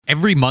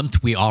Every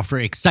month, we offer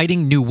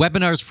exciting new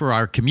webinars for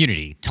our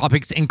community.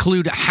 Topics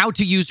include how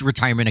to use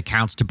retirement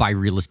accounts to buy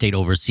real estate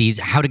overseas,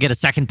 how to get a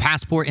second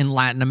passport in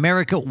Latin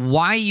America,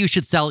 why you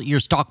should sell your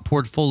stock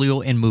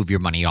portfolio and move your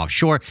money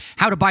offshore,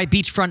 how to buy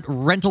beachfront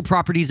rental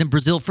properties in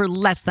Brazil for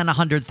less than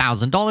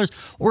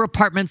 $100,000, or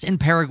apartments in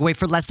Paraguay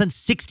for less than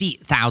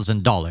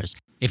 $60,000.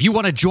 If you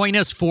want to join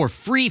us for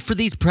free for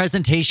these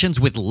presentations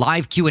with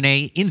live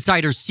Q&A,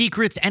 insider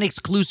secrets, and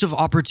exclusive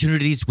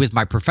opportunities with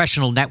my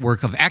professional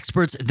network of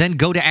experts, then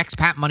go to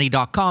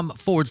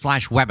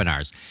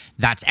expatmoney.com/webinars.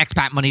 That's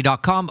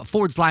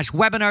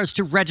expatmoney.com/webinars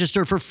to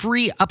register for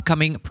free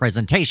upcoming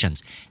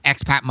presentations.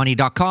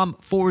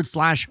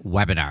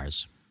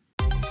 expatmoney.com/webinars.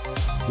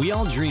 We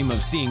all dream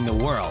of seeing the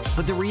world,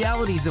 but the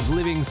realities of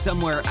living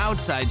somewhere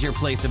outside your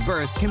place of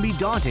birth can be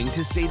daunting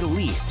to say the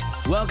least.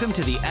 Welcome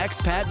to the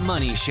Expat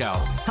Money Show,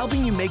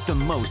 helping you make the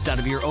most out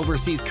of your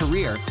overseas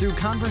career through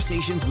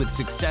conversations with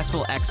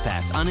successful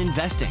expats on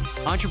investing,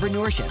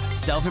 entrepreneurship,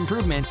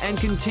 self-improvement, and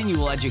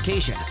continual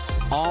education,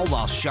 all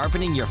while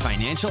sharpening your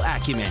financial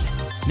acumen.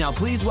 Now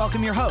please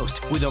welcome your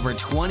host with over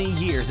 20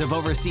 years of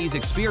overseas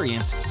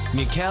experience,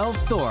 Mikkel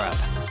Thorup.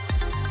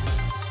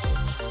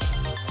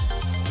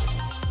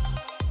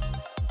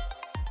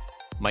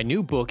 My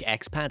new book,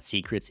 Expat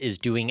Secrets, is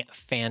doing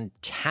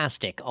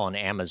fantastic on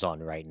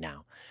Amazon right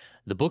now.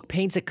 The book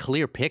paints a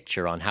clear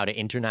picture on how to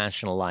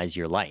internationalize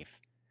your life.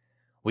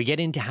 We get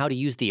into how to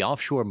use the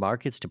offshore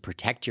markets to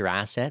protect your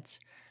assets,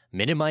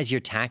 minimize your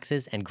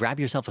taxes, and grab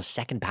yourself a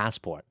second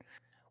passport.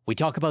 We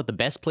talk about the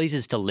best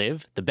places to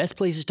live, the best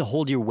places to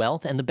hold your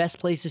wealth, and the best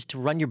places to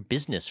run your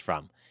business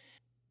from.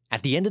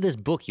 At the end of this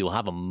book, you'll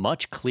have a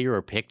much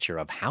clearer picture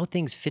of how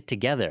things fit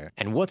together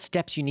and what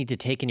steps you need to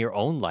take in your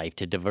own life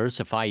to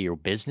diversify your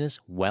business,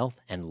 wealth,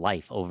 and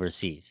life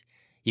overseas.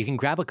 You can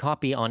grab a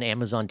copy on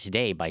Amazon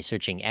today by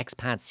searching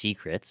Expat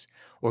Secrets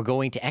or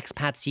going to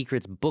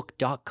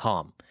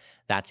expatsecretsbook.com.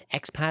 That's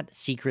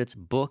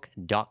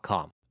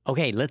expatsecretsbook.com.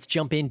 Okay, let's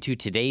jump into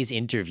today's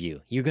interview.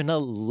 You're gonna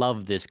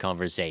love this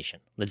conversation.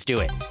 Let's do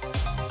it.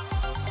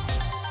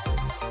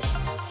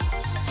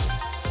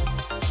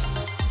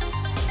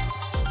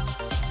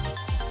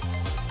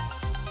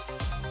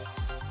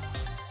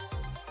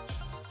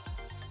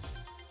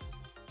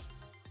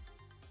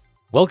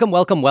 Welcome,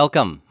 welcome,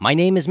 welcome. My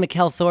name is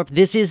Mikkel Thorup.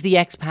 This is the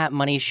Expat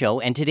Money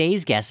Show, and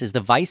today's guest is the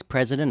Vice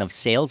President of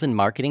Sales and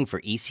Marketing for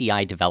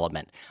ECI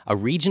Development, a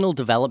regional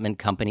development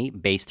company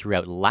based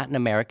throughout Latin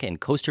America in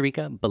Costa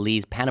Rica,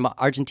 Belize, Panama,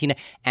 Argentina,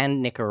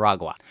 and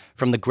Nicaragua.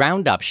 From the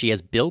ground up, she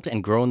has built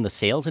and grown the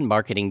sales and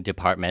marketing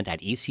department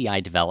at ECI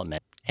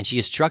Development, and she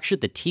has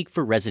structured the Teak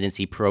for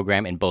Residency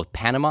program in both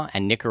Panama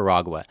and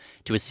Nicaragua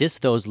to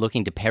assist those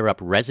looking to pair up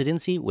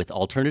residency with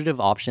alternative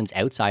options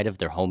outside of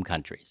their home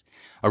countries.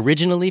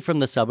 Originally from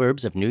the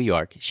suburbs of New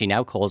York, she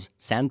now calls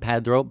San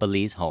Pedro,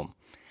 Belize home.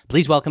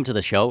 Please welcome to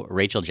the show,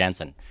 Rachel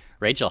Jensen.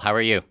 Rachel, how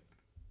are you?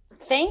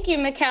 Thank you,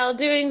 Mikkel.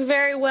 Doing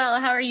very well.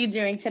 How are you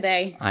doing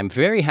today? I'm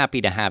very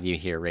happy to have you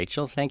here,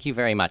 Rachel. Thank you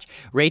very much.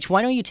 Rach,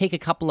 why don't you take a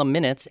couple of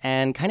minutes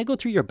and kind of go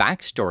through your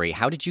backstory?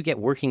 How did you get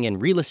working in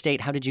real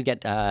estate? How did you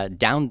get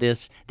down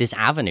this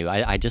avenue?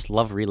 I just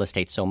love real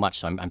estate so much,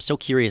 so I'm so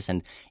curious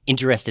and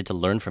interested to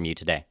learn from you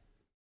today.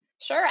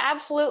 Sure,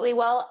 absolutely.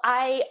 Well,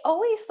 I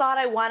always thought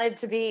I wanted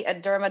to be a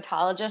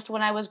dermatologist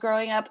when I was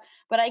growing up,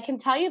 but I can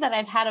tell you that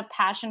I've had a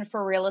passion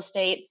for real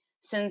estate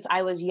since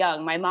I was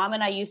young. My mom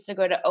and I used to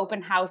go to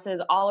open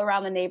houses all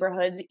around the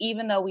neighborhoods,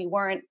 even though we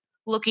weren't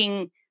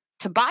looking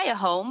to buy a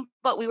home,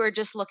 but we were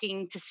just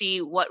looking to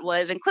see what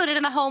was included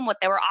in the home, what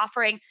they were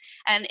offering.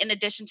 And in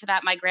addition to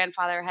that, my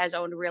grandfather has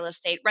owned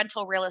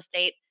rental real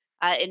estate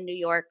in New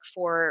York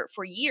for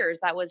years.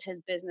 That was his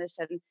business,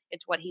 and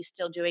it's what he's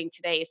still doing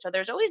today. So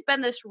there's always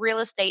been this real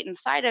estate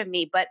inside of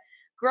me. But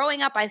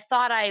growing up, I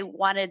thought I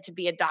wanted to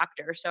be a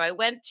doctor. So I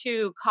went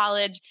to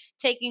college,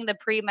 taking the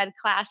pre-med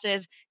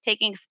classes,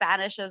 taking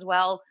Spanish as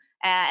well,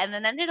 and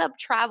then ended up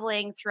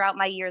traveling throughout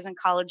my years in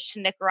college to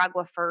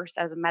Nicaragua first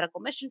as a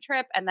medical mission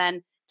trip, and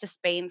then to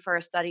Spain for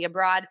a study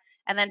abroad.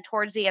 And then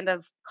towards the end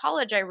of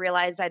college, I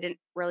realized I didn't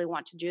really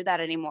want to do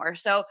that anymore.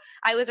 So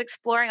I was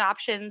exploring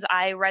options.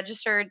 I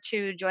registered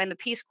to join the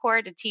Peace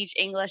Corps to teach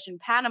English in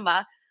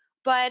Panama,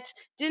 but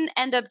didn't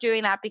end up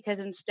doing that because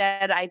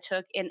instead I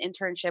took an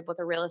internship with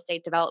a real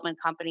estate development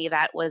company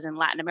that was in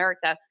Latin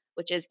America,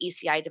 which is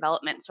ECI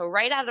Development. So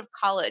right out of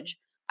college,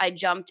 I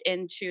jumped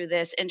into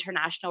this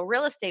international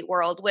real estate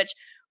world, which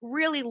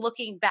really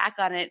looking back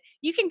on it,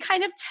 you can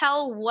kind of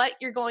tell what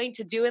you're going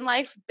to do in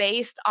life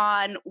based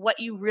on what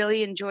you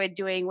really enjoyed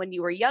doing when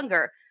you were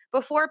younger.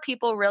 Before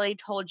people really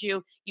told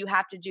you, you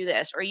have to do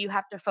this, or you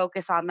have to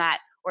focus on that,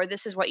 or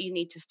this is what you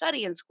need to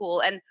study in school.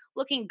 And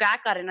looking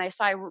back on it, and I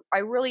saw I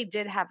really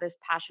did have this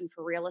passion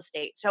for real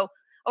estate. So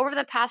over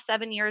the past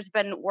 7 years,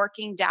 been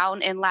working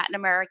down in Latin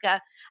America.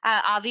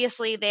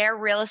 Obviously, their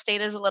real estate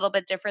is a little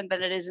bit different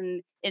than it is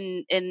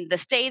in the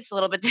States, a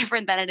little bit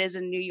different than it is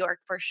in New York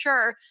for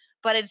sure.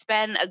 But it's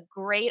been a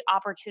great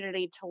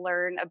opportunity to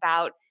learn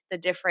about the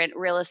different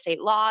real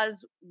estate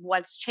laws,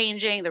 what's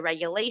changing, the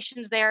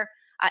regulations there.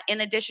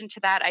 In addition to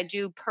that, I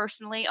do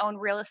personally own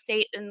real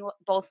estate in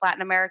both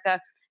Latin America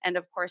and,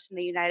 of course, in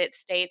the United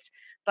States,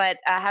 but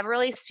have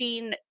really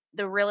seen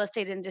the real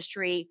estate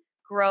industry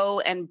grow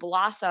and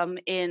blossom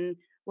in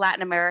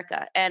Latin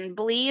America. And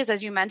Belize,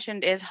 as you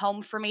mentioned, is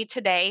home for me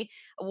today.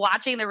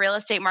 Watching the real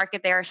estate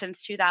market there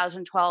since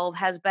 2012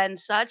 has been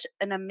such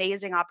an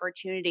amazing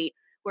opportunity.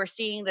 We're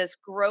seeing this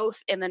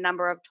growth in the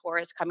number of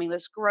tourists coming,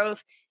 this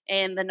growth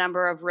in the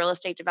number of real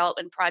estate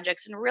development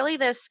projects, and really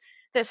this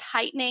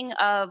heightening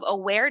of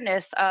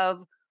awareness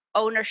of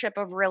ownership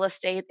of real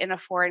estate in a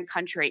foreign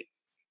country.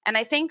 And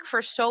I think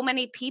for so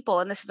many people,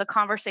 and this is a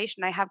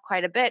conversation I have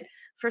quite a bit,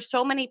 for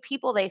so many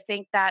people, they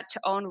think that to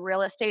own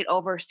real estate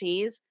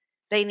overseas,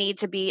 they need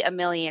to be a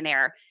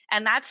millionaire.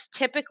 And that's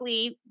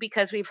typically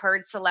because we've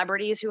heard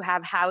celebrities who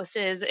have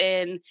houses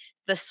in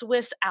the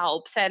Swiss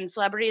Alps and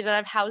celebrities that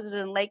have houses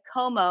in Lake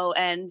Como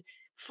and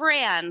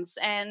France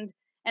and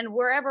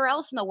wherever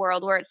else in the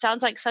world where it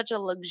sounds like such a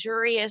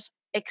luxurious,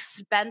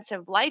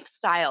 expensive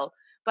lifestyle.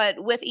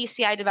 But with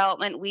ECI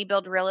development, we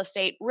build real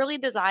estate really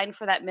designed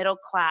for that middle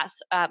class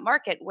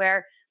market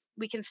where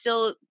we can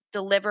still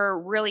deliver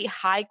really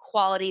high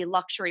quality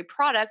luxury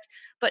product,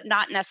 but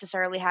not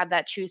necessarily have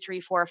that two,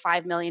 three, $4 or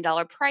 $5 million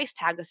price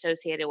tag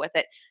associated with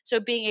it. So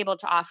being able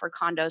to offer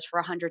condos for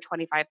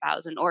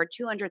 125,000 or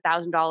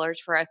 $200,000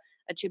 for a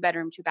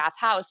two-bedroom, two-bath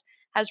house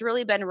has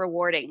really been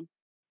rewarding.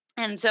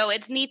 And so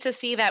it's neat to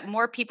see that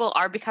more people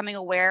are becoming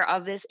aware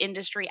of this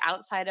industry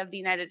outside of the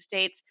United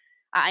States.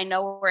 I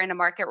know we're in a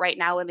market right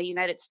now in the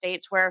United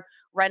States where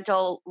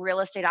rental real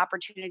estate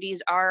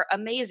opportunities are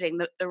amazing.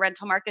 The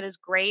rental market is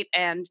great,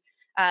 and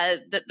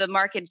the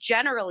market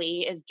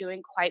generally is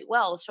doing quite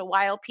well. So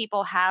while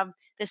people have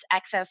this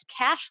excess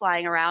cash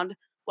lying around,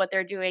 what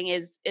they're doing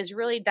is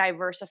really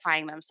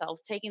diversifying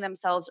themselves, taking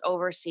themselves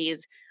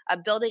overseas,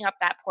 building up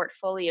that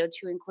portfolio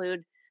to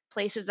include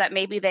places that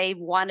maybe they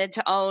wanted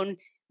to own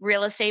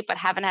real estate but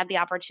haven't had the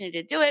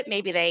opportunity to do it.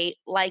 Maybe they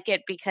like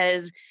it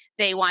because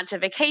they want to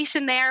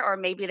vacation there, or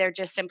maybe they're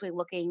just simply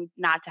looking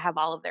not to have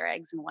all of their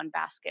eggs in one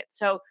basket.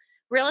 So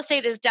real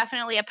estate is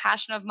definitely a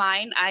passion of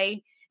mine.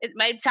 I It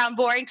might sound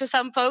boring to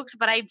some folks,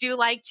 but I do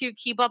like to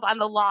keep up on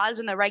the laws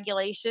and the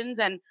regulations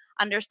and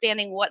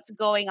understanding what's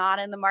going on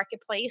in the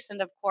marketplace.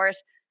 And of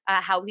course,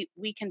 how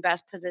we can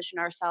best position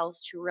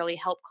ourselves to really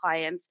help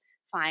clients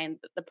find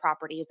the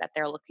properties that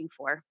they're looking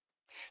for.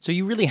 So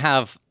you really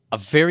have a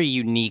very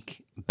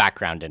unique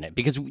background in it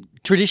because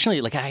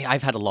traditionally, like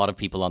I've had a lot of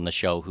people on the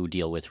show who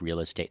deal with real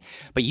estate,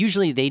 but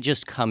usually they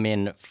just come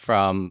in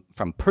from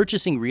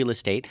purchasing real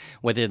estate,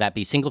 whether that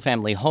be single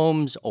family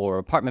homes or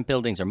apartment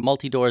buildings or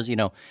multi-doors,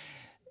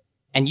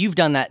 and you've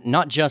done that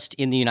not just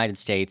in the United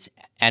States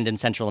and in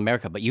Central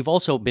America, but you've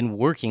also been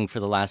working for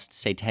the last,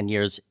 say, 10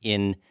 years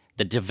in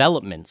the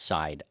development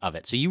side of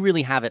it. So you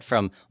really have it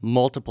from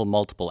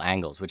multiple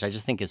angles, which I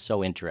just think is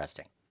so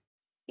interesting.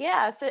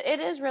 Yeah, so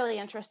it is really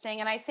interesting.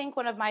 And I think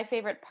one of my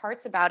favorite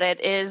parts about it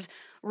is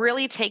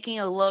really taking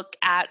a look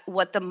at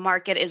what the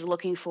market is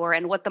looking for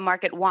and what the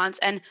market wants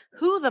and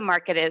who the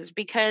market is.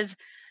 Because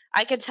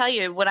I could tell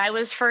you, when I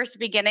was first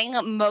beginning,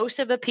 most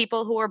of the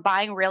people who were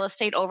buying real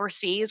estate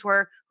overseas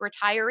were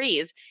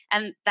retirees.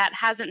 And that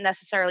hasn't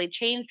necessarily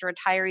changed.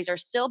 Retirees are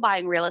still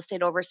buying real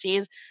estate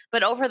overseas.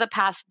 But over the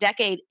past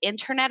decade,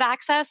 internet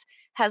access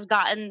has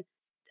gotten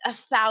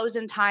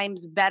 1,000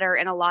 times better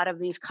in a lot of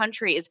these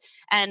countries.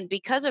 And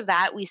because of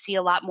that, we see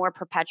a lot more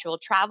perpetual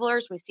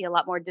travelers. We see a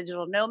lot more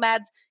digital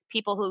nomads,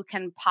 people who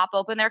can pop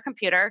open their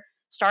computer,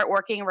 start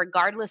working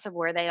regardless of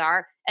where they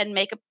are, and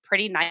make a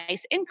pretty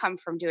nice income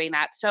from doing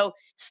that. So,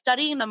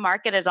 studying the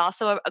market is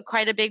also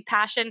quite a big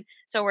passion.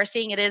 So, we're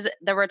seeing it is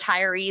the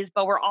retirees,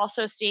 but we're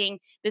also seeing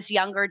this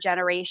younger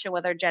generation,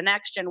 whether Gen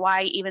X, Gen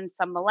Y, even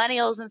some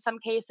millennials in some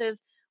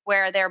cases,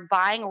 where they're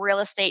buying real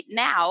estate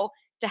now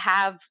to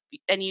have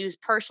and use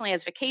personally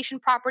as vacation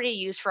property,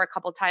 use for a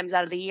couple times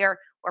out of the year,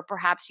 or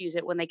perhaps use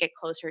it when they get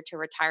closer to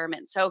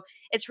retirement. So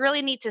it's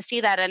really neat to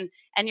see that. And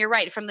you're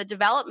right, from the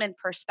development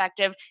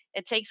perspective,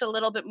 it takes a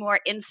little bit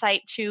more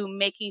insight to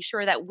making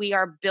sure that we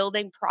are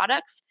building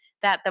products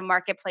that the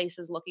marketplace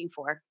is looking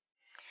for.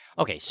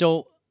 Okay,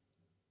 so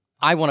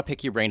I want to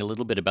pick your brain a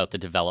little bit about the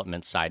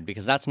development side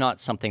because that's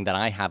not something that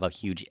I have a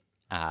huge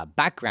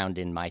background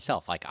in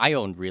myself. Like I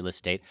owned real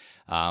estate,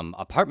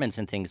 apartments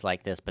and things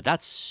like this, but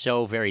that's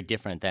so very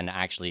different than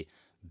actually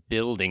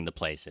building the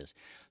places.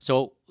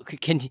 So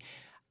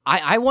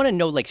I want to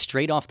know, like,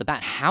 straight off the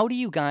bat, how do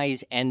you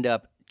guys end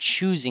up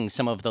choosing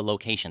some of the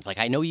locations? Like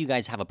I know you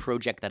guys have a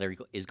project that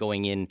is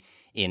going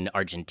in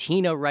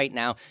Argentina right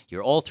now.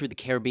 You're all through the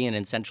Caribbean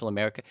and Central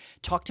America.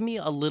 Talk to me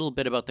a little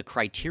bit about the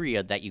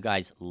criteria that you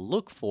guys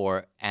look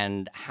for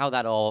and how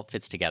that all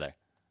fits together.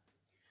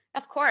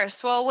 Of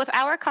course. Well, with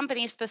our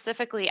company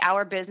specifically,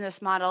 our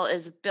business model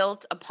is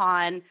built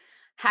upon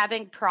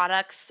having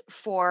products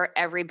for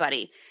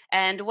everybody.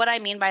 And what I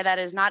mean by that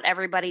is not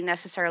everybody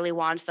necessarily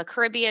wants the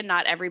Caribbean,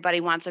 not everybody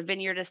wants a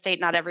vineyard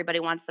estate, not everybody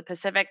wants the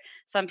Pacific.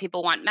 Some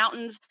people want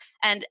mountains,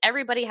 and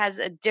everybody has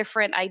a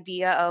different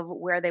idea of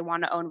where they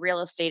want to own real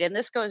estate. And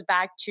this goes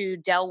back to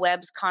Del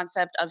Webb's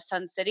concept of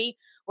Sun City,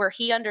 where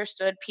he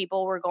understood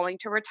people were going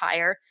to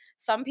retire.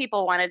 Some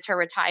people wanted to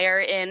retire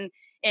in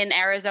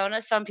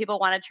Arizona, some people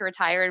wanted to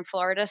retire in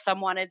Florida,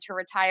 some wanted to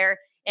retire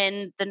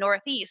in the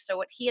Northeast. So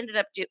what he ended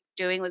up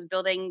doing was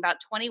building about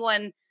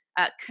 21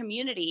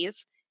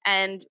 communities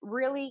and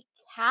really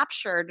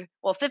captured,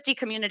 well, 50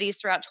 communities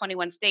throughout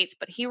 21 states,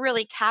 but he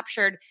really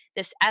captured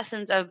this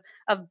essence of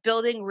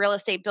building real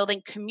estate,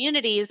 building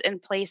communities in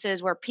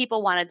places where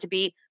people wanted to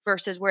be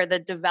versus where the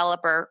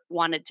developer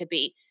wanted to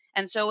be.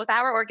 And so with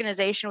our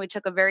organization, we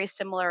took a very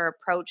similar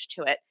approach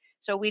to it.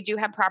 So we do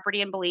have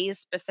property in Belize,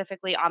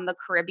 specifically on the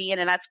Caribbean,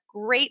 and that's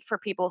great for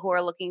people who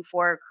are looking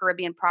for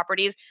Caribbean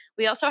properties.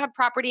 We also have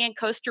property in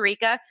Costa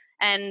Rica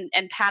and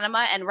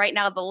Panama, and right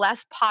now the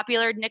less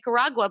popular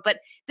Nicaragua. But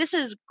this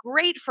is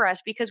great for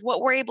us because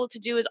what we're able to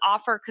do is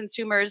offer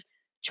consumers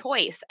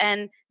choice,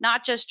 and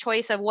not just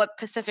choice of what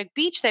Pacific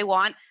Beach they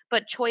want,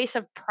 but choice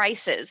of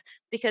prices.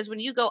 Because when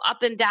you go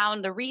up and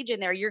down the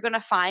region there, you're going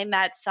to find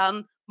that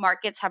some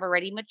markets have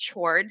already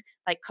matured,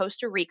 like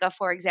Costa Rica,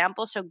 for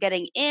example. So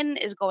getting in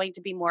is going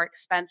to be more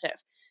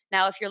expensive.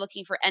 Now, if you're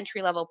looking for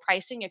entry level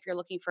pricing, if you're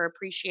looking for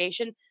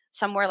appreciation,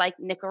 somewhere like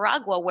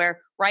Nicaragua, where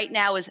right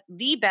now is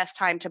the best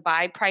time to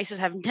buy, prices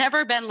have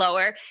never been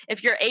lower.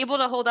 If you're able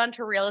to hold on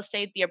to real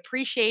estate, the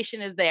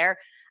appreciation is there.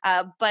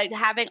 But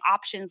having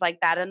options like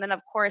that. And then,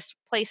 of course,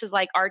 places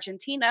like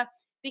Argentina,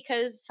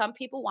 because some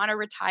people want to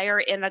retire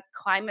in a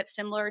climate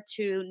similar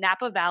to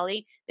Napa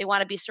Valley. They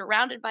want to be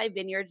surrounded by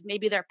vineyards.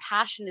 Maybe their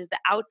passion is the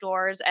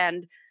outdoors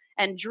and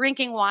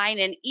drinking wine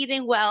and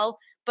eating well,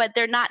 but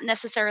they're not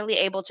necessarily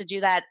able to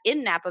do that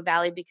in Napa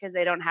Valley because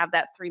they don't have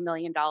that $3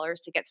 million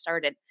to get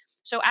started.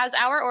 So, as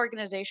our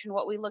organization,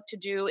 what we look to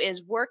do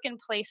is work in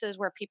places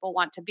where people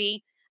want to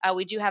be.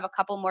 We do have a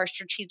couple more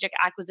strategic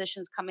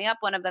acquisitions coming up.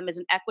 One of them is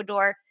in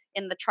Ecuador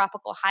in the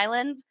tropical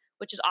highlands,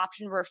 which is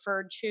often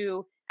referred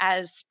to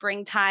as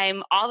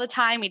springtime all the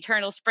time,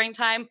 eternal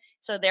springtime.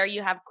 So, there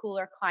you have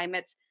cooler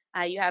climates.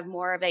 You have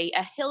more of a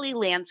hilly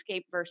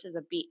landscape versus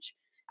a beach.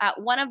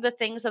 One of the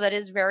things that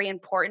is very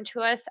important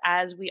to us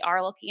as we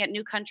are looking at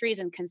new countries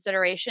and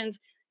considerations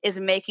is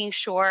making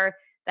sure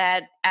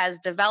that as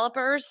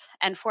developers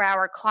and for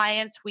our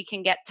clients, we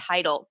can get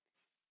title.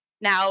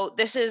 Now,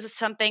 this is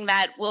something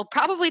that we'll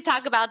probably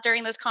talk about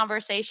during this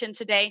conversation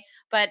today,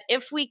 but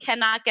if we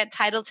cannot get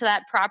title to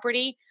that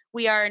property,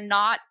 we are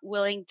not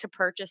willing to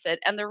purchase it.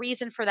 And the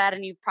reason for that,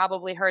 and you've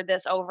probably heard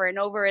this over and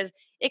over, is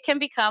it can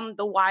become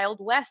the Wild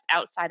West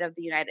outside of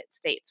the United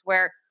States,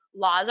 where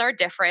laws are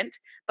different.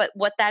 But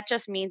what that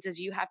just means is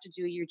you have to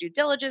do your due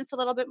diligence a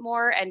little bit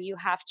more and you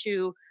have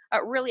to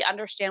really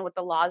understand what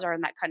the laws are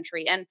in that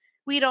country. And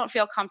we don't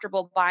feel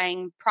comfortable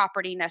buying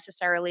property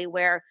necessarily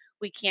where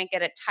we can't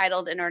get it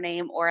titled in our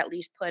name or at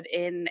least put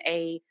in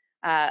a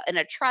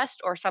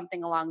trust or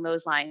something along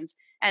those lines.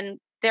 And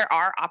there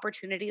are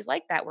opportunities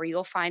like that where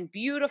you'll find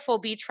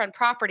beautiful beachfront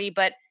property,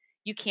 but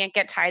you can't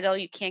get title,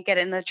 you can't get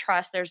in the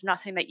trust. There's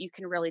nothing that you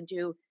can really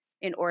do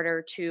in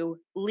order to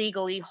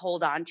legally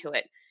hold on to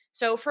it.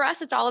 So for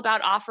us, it's all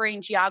about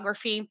offering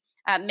geography,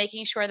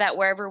 making sure that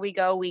wherever we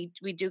go, we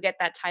do get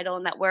that title,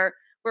 and that we're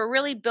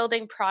really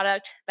building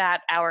product that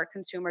our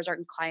consumers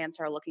and clients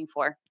are looking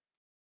for.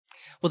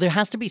 Well, there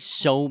has to be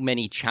so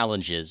many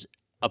challenges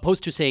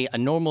opposed to, say, a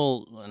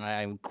normal, and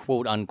I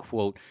quote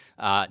unquote,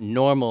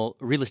 normal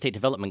real estate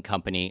development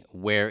company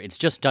where it's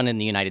just done in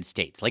the United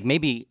States. Like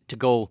maybe to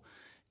go,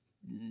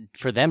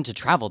 for them to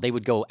travel, they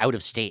would go out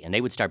of state and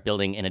they would start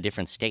building in a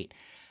different state.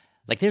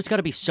 Like there's got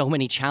to be so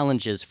many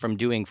challenges from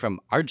doing from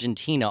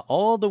Argentina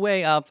all the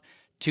way up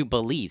to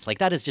Belize. Like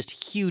that is just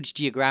a huge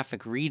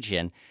geographic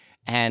region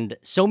and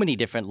so many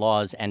different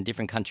laws and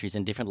different countries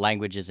and different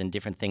languages and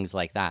different things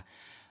like that.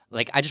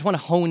 Like I just want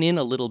to hone in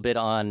a little bit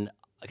on,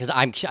 because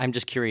I'm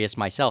just curious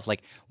myself,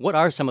 like what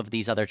are some of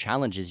these other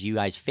challenges you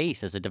guys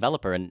face as a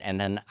developer, and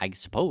then I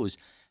suppose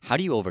how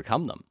do you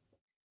overcome them?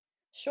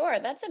 Sure,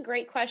 that's a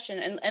great question.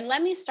 And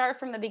let me start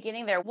from the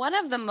beginning there. One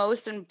of the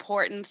most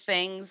important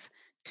things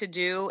to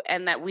do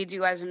and that we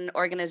do as an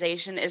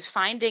organization is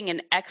finding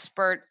an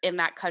expert in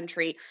that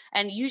country.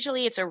 And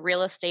usually it's a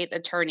real estate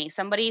attorney,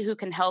 somebody who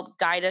can help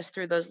guide us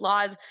through those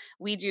laws.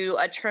 We do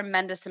a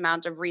tremendous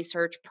amount of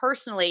research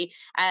personally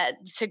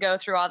to go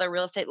through all the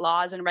real estate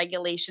laws and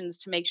regulations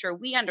to make sure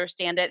we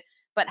understand it.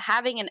 But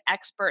having an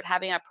expert,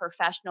 having a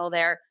professional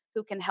there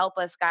who can help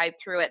us guide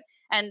through it.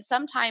 And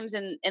sometimes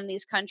in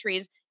these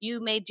countries,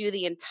 you may do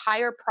the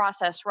entire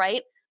process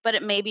right, but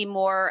it may be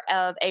more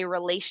of a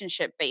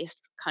relationship based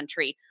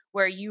country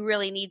where you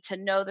really need to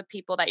know the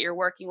people that you're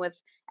working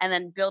with and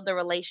then build the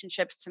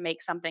relationships to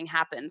make something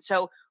happen.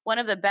 So, one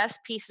of the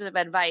best pieces of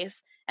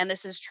advice, and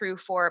this is true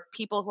for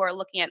people who are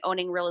looking at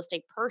owning real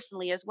estate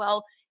personally as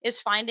well, is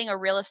finding a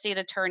real estate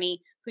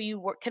attorney who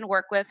you can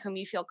work with, whom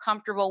you feel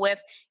comfortable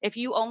with. If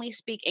you only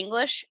speak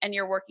English and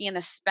you're working in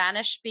a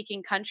Spanish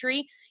speaking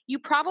country, you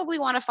probably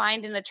want to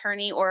find an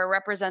attorney or a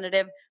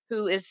representative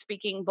who is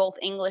speaking both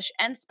English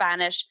and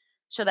Spanish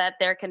so that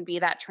there can be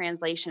that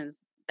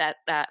translations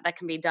that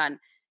can be done.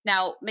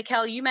 Now,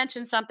 Mikkel, you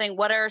mentioned something.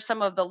 What are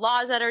some of the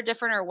laws that are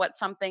different, or what's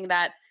something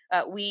that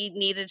we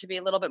needed to be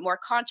a little bit more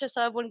conscious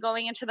of when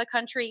going into the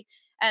country.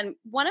 And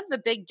one of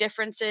the big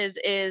differences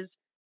is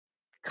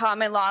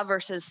common law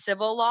versus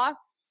civil law,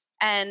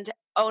 and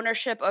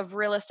ownership of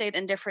real estate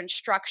in different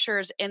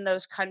structures in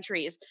those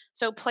countries.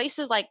 So,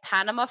 places like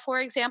Panama, for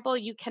example,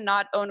 you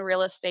cannot own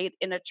real estate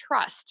in a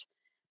trust.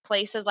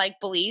 Places like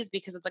Belize,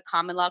 because it's a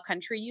common law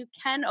country, you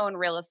can own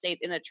real estate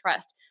in a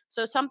trust.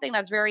 So, something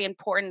that's very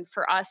important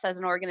for us as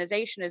an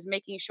organization is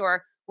making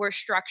sure we're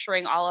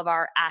structuring all of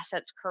our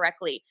assets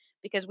correctly,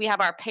 because we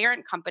have our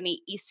parent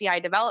company,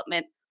 ECI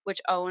Development, which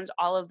owns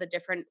all of the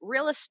different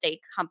real estate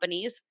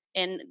companies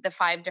in the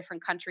 5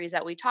 different countries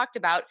that we talked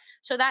about.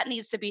 So that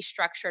needs to be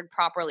structured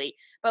properly.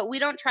 But we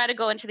don't try to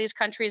go into these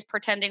countries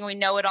pretending we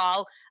know it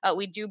all.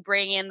 We do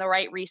bring in the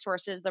right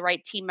resources, the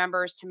right team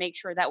members to make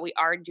sure that we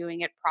are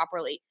doing it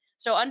properly.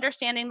 So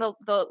understanding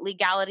the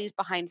legalities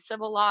behind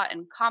civil law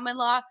and common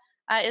law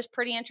is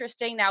pretty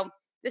interesting. Now,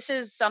 this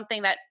is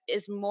something that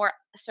is more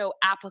so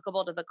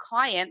applicable to the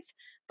clients.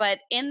 But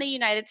in the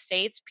United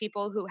States,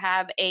 people who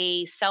have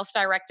a self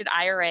directed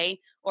IRA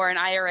or an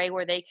IRA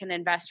where they can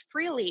invest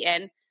freely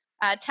in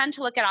tend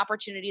to look at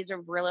opportunities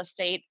of real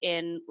estate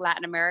in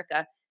Latin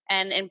America.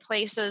 And in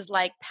places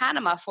like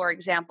Panama, for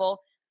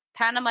example,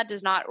 Panama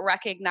does not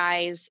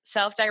recognize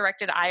self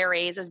directed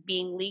IRAs as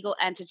being legal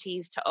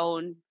entities to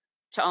own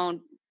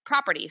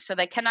property. So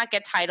they cannot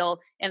get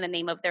title in the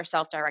name of their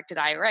self directed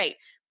IRA,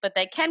 but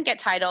they can get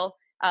title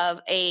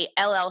of a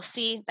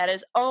LLC that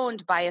is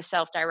owned by a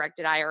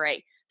self-directed IRA.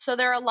 So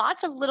there are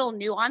lots of little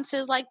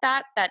nuances like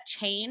that that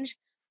change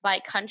by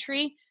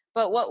country.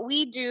 But what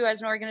we do as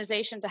an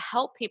organization to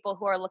help people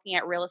who are looking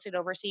at real estate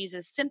overseas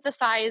is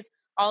synthesize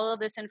all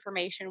of this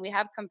information. We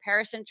have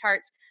comparison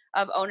charts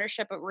of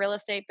ownership of real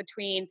estate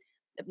between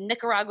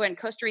Nicaragua and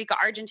Costa Rica,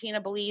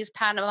 Argentina, Belize,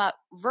 Panama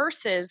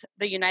versus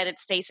the United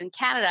States and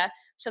Canada,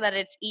 so that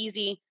it's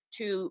easy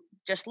to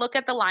just look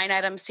at the line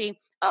item, see,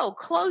 oh,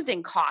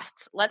 closing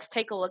costs. Let's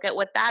take a look at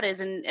what that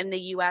is in the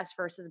US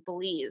versus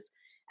Belize.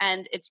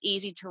 And it's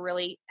easy to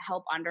really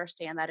help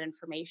understand that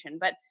information.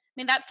 But I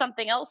mean, that's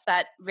something else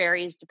that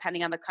varies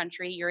depending on the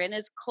country you're in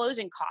is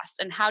closing costs.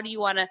 And how do you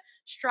want to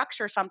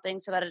structure something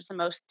so that it's the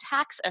most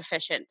tax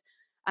efficient?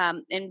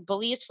 In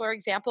Belize, for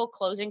example,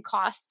 closing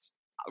costs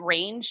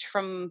range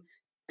from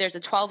there's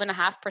a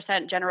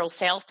 12.5% general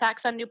sales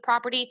tax on new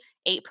property,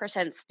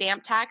 8%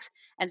 stamp tax.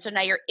 And so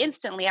now you're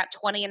instantly at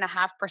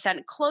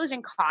 20.5%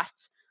 closing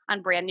costs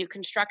on brand new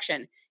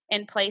construction.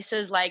 In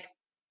places like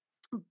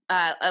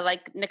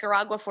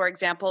Nicaragua, for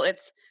example,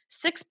 it's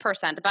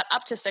 6%, about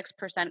up to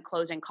 6%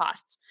 closing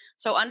costs.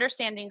 So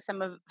understanding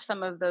some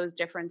of those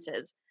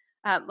differences.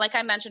 Like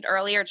I mentioned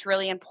earlier, it's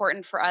really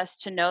important for us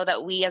to know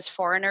that we as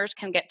foreigners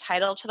can get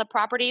title to the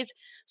properties.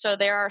 So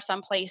there are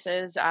some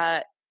places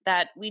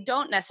that we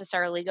don't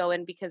necessarily go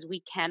in because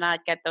we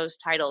cannot get those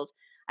titles.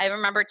 I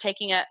remember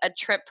taking a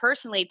trip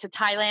personally to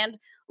Thailand,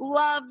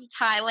 loved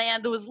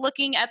Thailand, was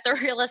looking at the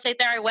real estate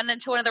there. I went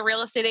into one of the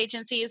real estate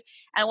agencies,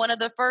 and one of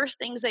the first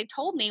things they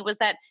told me was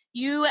that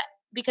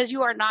because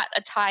you are not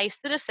a Thai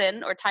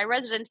citizen or Thai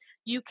resident,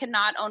 you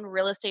cannot own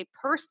real estate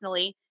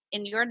personally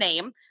in your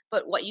name.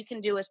 But what you can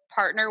do is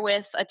partner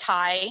with a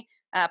Thai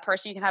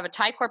person. You can have a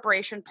Thai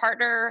corporation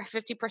partner,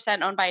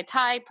 50% owned by a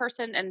Thai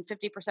person and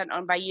 50%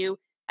 owned by you,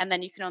 and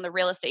then you can own the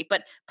real estate.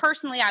 But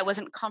personally, I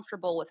wasn't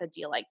comfortable with a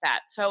deal like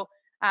that. So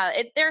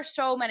there are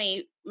so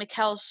many,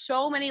 Mikkel,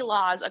 so many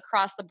laws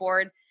across the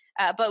board.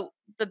 But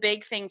the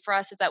big thing for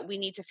us is that we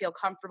need to feel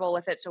comfortable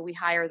with it. So we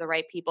hire the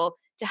right people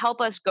to help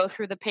us go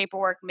through the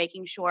paperwork,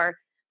 making sure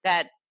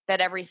that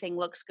everything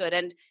looks good.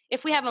 And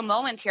if we have a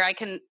moment here, I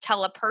can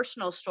tell a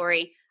personal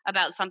story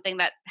about something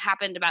that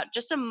happened about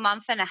just a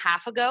month and a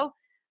half ago,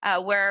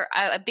 where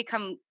I've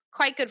become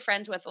quite good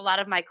friends with a lot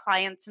of my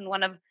clients. And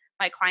one of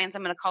my clients,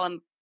 I'm going to call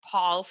him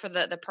Paul for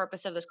the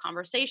purpose of this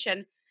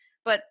conversation.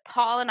 But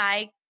Paul and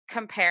I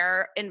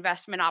compare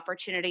investment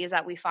opportunities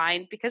that we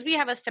find because we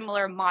have a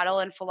similar model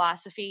and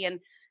philosophy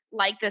and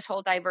like this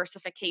whole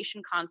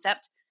diversification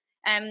concept.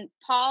 And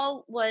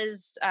Paul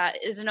is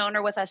an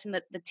owner with us in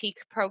the TEAC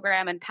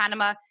program in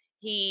Panama.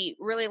 He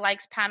really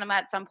likes Panama.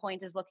 At some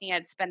point is looking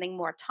at spending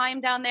more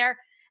time down there.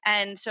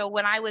 And so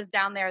when I was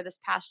down there this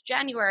past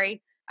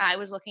January, I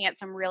was looking at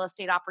some real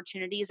estate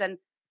opportunities. And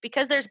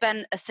because there's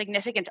been a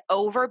significant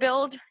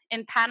overbuild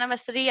in Panama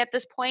City at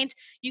this point,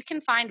 you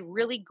can find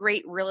really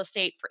great real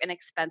estate for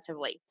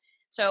inexpensively.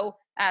 So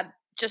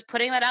just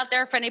putting that out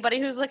there for anybody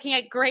who's looking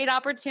at great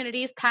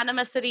opportunities,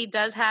 Panama City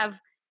does have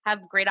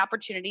great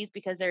opportunities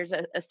because there's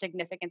a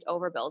significant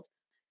overbuild.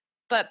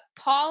 But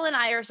Paul and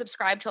I are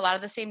subscribed to a lot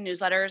of the same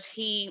newsletters.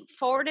 He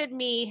forwarded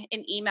me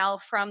an email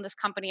from this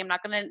company. I'm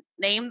not going to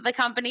name the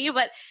company,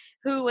 but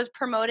who was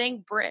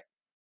promoting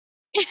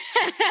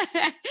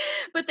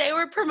but they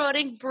were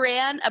promoting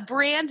a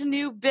brand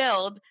new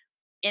build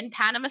in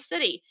Panama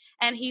City.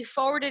 And he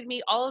forwarded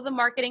me all of the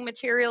marketing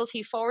materials.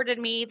 He forwarded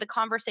me the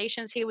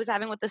conversations he was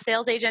having with the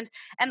sales agents.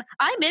 And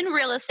I'm in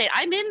real estate.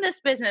 I'm in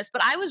this business,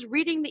 but I was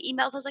reading the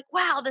emails. I was like,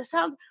 wow, this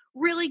sounds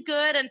really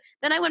good. And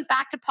then I went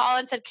back to Paul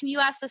and said, can you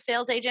ask the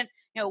sales agent,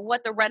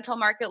 what the rental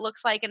market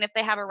looks like, and if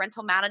they have a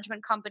rental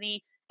management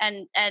company,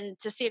 and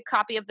to see a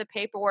copy of the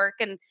paperwork,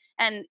 and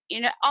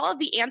all of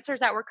the answers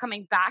that were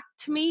coming back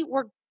to me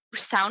were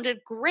sounded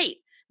great.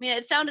 I mean,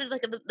 it sounded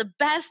like the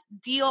best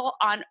deal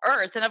on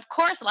earth. And of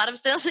course, a lot of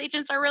sales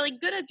agents are really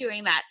good at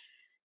doing that.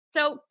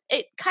 So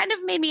it kind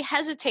of made me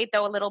hesitate,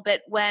 though, a little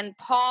bit when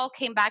Paul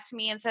came back to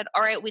me and said,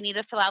 all right, we need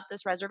to fill out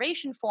this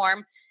reservation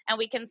form and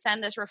we can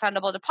send this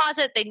refundable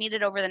deposit. They need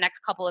it over the next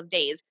couple of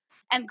days.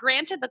 And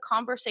granted, the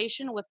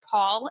conversation with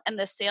Paul and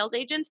the sales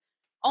agent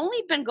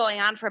only been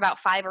going on for about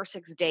 5 or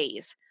 6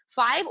 days.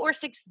 5 or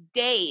 6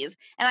 days.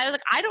 And I was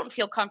like, I don't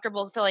feel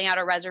comfortable filling out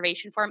a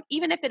reservation form,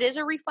 even if it is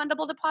a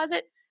refundable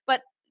deposit.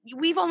 But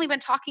we've only been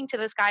talking to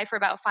this guy for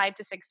about 5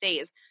 to 6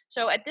 days.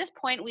 So at this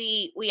point,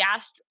 we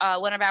asked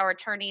one of our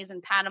attorneys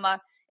in Panama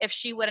if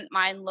she wouldn't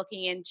mind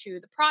looking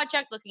into the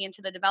project, looking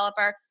into the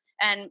developer.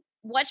 And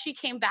what she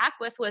came back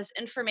with was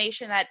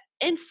information that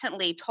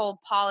instantly told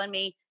Paul and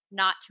me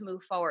not to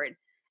move forward.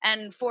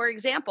 And for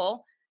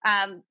example,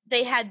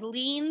 they had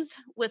liens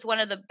with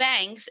one of the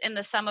banks in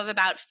the sum of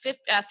about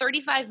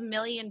 $35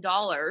 million.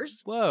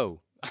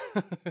 Whoa.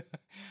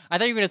 I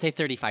thought you were going to say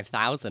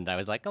 35,000. I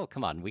was like, oh,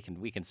 come on, we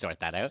can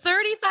sort that out.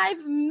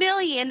 35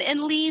 million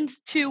in liens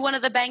to one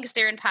of the banks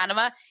there in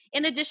Panama.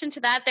 In addition to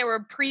that, there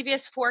were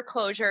previous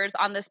foreclosures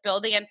on this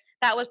building, and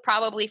that was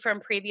probably from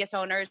previous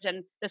owners,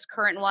 and this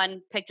current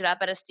one picked it up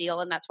at a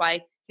steal, and that's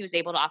why he was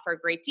able to offer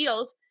great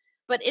deals.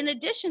 But in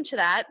addition to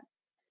that,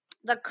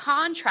 the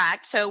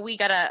contract, so we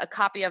got a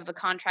copy of the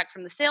contract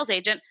from the sales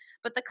agent,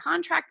 but the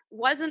contract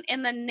wasn't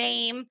in the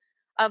name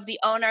of the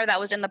owner that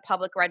was in the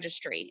public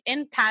registry.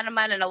 In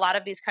Panama and in a lot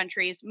of these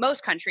countries,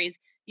 most countries,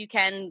 you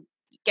can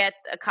get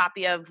a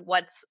copy of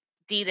what's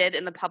deeded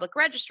in the public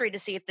registry to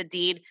see if the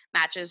deed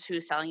matches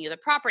who's selling you the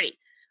property.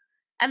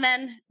 And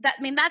then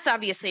that's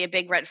obviously a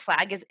big red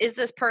flag. Is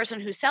this person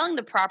who's selling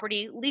the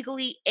property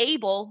legally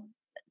able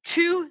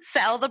to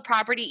sell the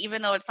property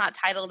even though it's not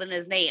titled in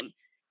his name?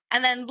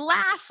 And then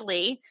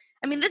lastly,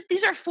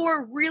 these are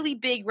 4 really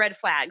big red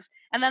flags.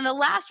 And then the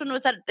last one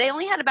was that they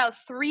only had about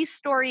 3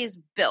 stories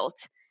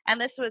built. And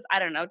this was,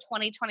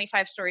 20,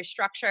 25-story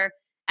structure.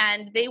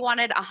 And they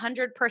wanted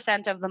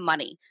 100% of the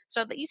money.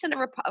 So that you send a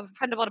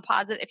refundable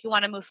deposit. If you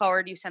want to move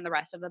forward, you send the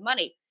rest of the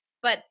money.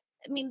 But,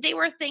 they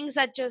were things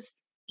that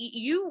just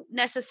you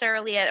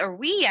necessarily, or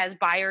we as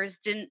buyers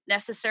didn't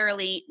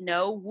necessarily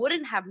know,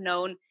 wouldn't have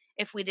known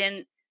if we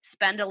didn't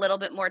spend a little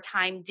bit more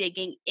time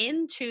digging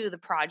into the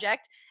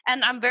project.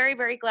 And I'm very,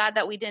 very glad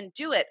that we didn't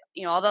do it.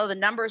 Although the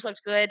numbers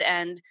looked good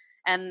and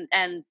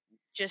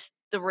just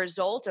the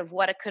result of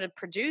what it could have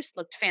produced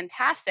looked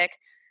fantastic.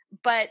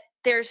 But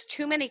there's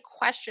too many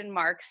question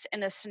marks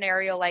in a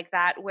scenario like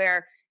that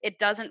where it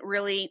doesn't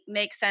really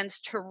make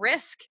sense to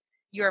risk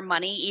your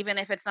money, even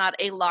if it's not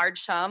a large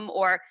sum,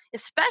 or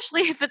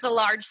especially if it's a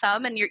large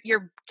sum and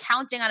you're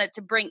counting on it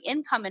to bring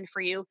income in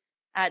for you,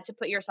 to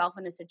put yourself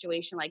in a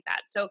situation like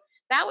that. So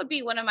that would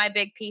be one of my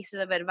big pieces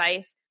of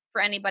advice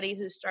for anybody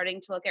who's starting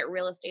to look at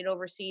real estate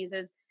overseas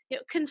is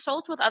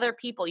consult with other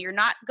people. You're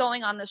not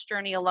going on this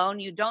journey alone.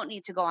 You don't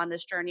need to go on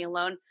this journey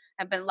alone.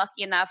 I've been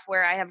lucky enough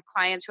where I have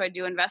clients who I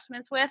do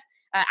investments with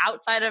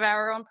outside of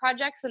our own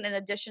projects. And in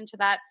addition to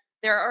that,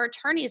 there are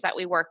attorneys that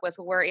we work with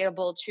who we're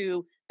able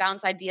to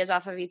bounce ideas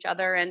off of each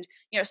other. And,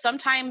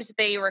 sometimes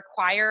they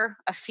require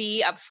a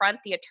fee up front,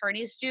 the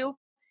attorneys do,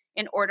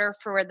 in order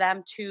for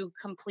them to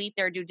complete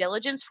their due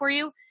diligence for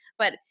you.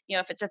 But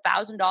if it's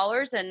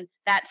 $1,000 and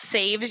that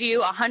saves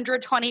you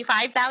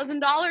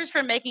 $125,000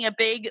 from making a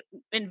big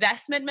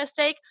investment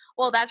mistake,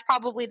 well, that's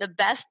probably the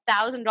best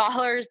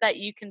 $1,000 that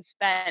you can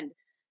spend.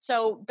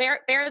 So bear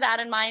that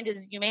in mind.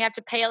 Is you may have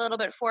to pay a little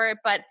bit for it,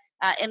 but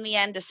in the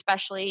end,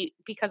 especially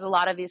because a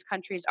lot of these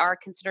countries are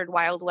considered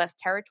Wild West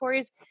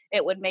territories,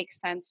 it would make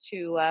sense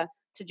to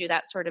do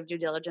that sort of due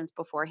diligence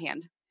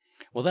beforehand.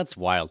 Well, that's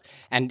wild.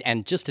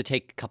 And just to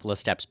take a couple of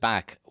steps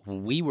back,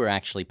 we were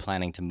actually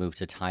planning to move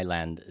to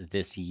Thailand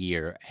this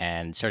year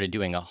and started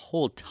doing a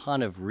whole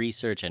ton of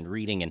research and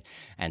reading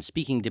and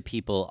speaking to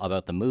people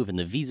about the move and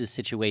the visa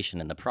situation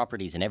and the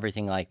properties and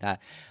everything like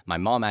that. My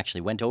mom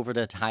actually went over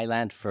to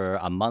Thailand for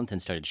a month and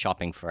started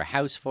shopping for a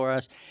house for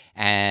us.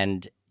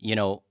 And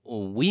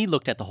we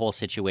looked at the whole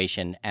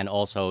situation and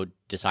also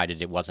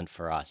decided it wasn't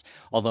for us.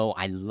 Although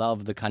I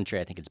love the country,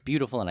 I think it's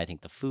beautiful, and I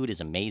think the food is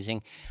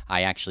amazing.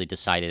 I actually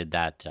decided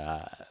that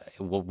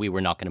we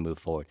were not going to move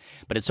forward.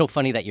 But it's so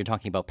funny that you're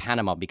talking about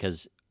Panama,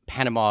 because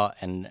Panama,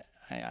 and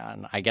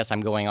I guess I'm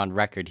going on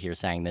record here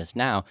saying this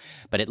now,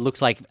 but it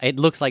looks like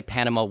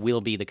Panama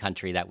will be the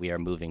country that we are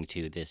moving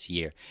to this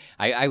year.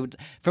 I would,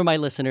 for my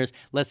listeners,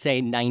 let's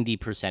say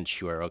 90%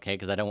 sure, okay?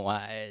 Because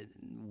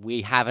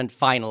we haven't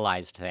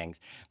finalized things,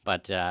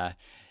 but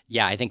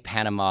yeah, I think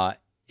Panama,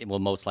 it will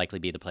most likely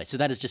be the place. So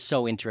that is just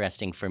so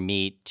interesting for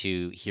me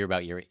to hear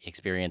about your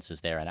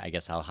experiences there, and I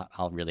guess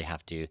I'll really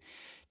have to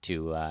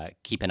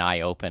keep an eye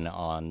open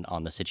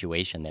on the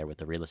situation there with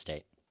the real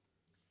estate.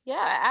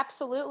 Yeah,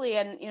 absolutely.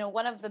 And,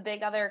 one of the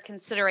big other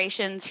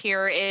considerations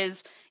here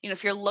is,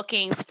 if you're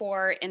looking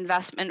for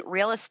investment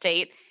real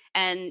estate,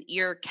 and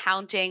you're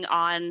counting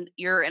on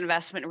your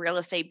investment in real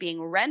estate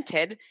being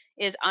rented,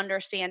 is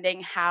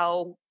understanding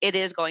how it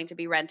is going to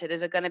be rented.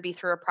 Is it going to be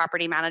through a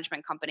property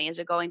management company? Is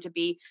it going to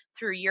be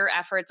through your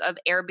efforts of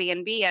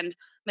Airbnb? And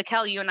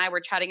Mikkel, you and I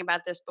were chatting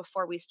about this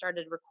before we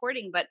started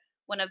recording, but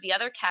one of the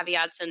other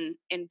caveats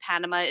in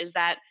Panama is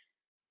that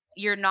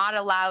you're not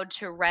allowed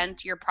to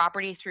rent your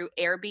property through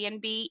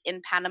Airbnb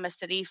in Panama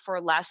City for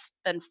less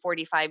than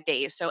 45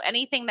 days. So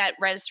anything that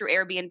rents through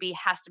Airbnb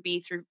has to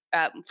be through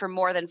for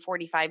more than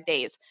 45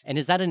 days. And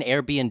is that an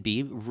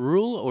Airbnb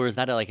rule, or is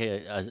that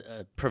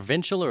a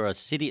provincial or a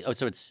city? Oh,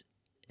 so it's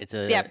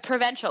a Yeah,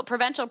 provincial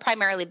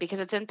primarily because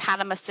it's in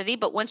Panama City.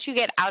 But once you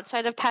get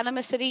outside of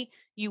Panama City,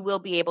 you will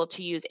be able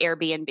to use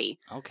Airbnb.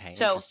 Okay,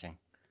 So interesting.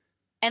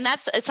 and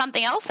that's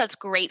something else that's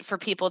great for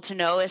people to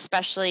know,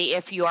 especially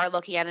if you are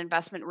looking at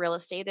investment real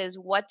estate, is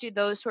what do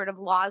those sort of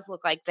laws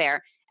look like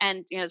there?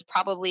 And it's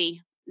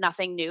probably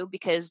nothing new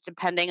because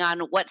depending on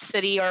what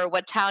city or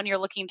what town you're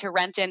looking to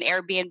rent in,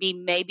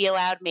 Airbnb may be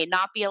allowed, may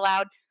not be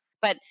allowed.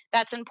 But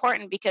that's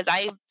important because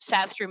I've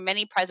sat through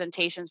many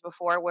presentations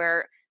before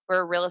where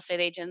real estate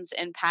agents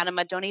in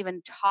Panama don't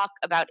even talk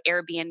about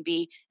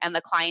Airbnb, and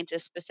the client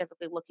is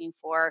specifically looking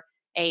for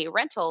a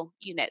rental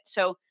unit.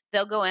 So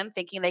they'll go in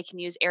thinking they can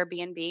use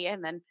Airbnb,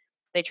 and then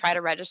they try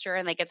to register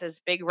and they get this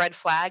big red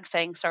flag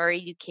saying, sorry,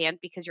 you can't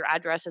because your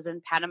address is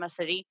in Panama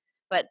City,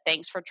 but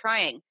thanks for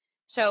trying.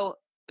 So,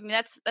 I mean,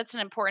 that's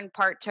an important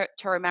part to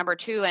remember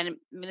too. And I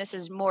mean, this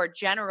is more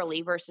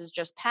generally versus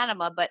just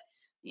Panama, but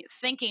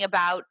thinking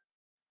about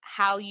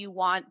how you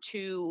want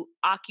to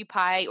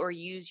occupy or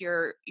use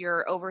your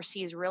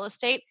overseas real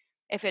estate.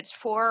 If it's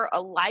for a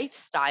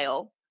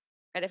lifestyle,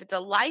 right? If it's a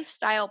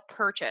lifestyle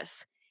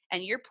purchase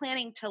and you're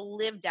planning to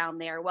live down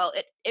there, well,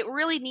 it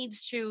really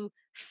needs to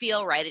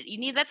feel right.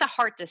 That's a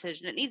heart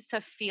decision. It needs to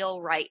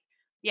feel right.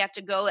 You have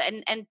to go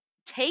and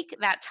take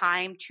that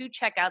time to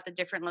check out the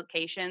different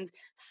locations,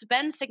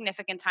 spend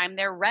significant time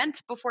there,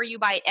 rent before you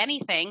buy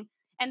anything,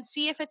 and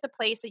see if it's a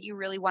place that you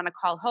really want to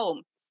call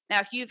home. Now,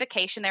 if you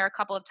vacation there a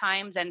couple of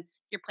times and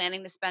you're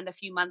planning to spend a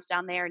few months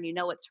down there and you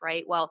know it's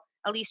right, well,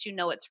 at least you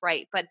know it's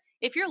right. But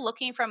if you're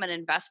looking from an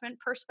investment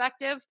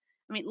perspective,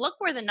 I mean, look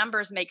where the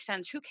numbers make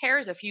sense. Who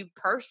cares if you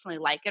personally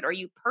like it or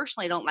you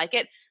personally don't like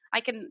it? I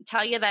can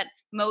tell you that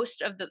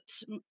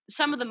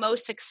some of the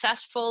most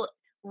successful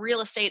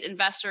real estate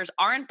investors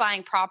aren't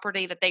buying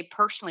property that they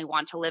personally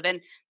want to live in.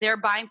 They're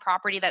buying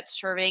property that's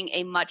serving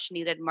a much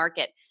needed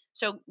market.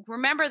 So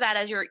remember that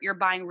as you're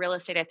buying real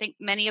estate. I think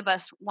many of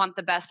us want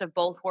the best of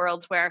both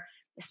worlds, where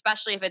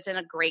especially if it's in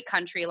a great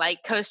country like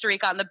Costa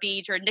Rica on the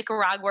beach or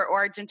Nicaragua or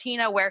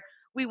Argentina, where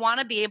we want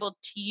to be able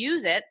to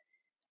use it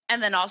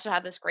and then also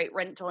have this great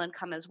rental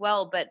income as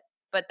well. But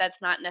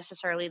that's not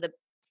necessarily the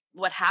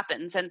what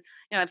happens. And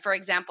for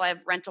example, I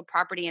have rental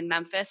property in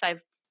Memphis.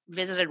 I've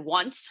visited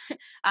once.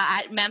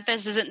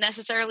 Memphis isn't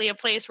necessarily a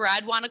place where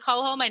I'd want to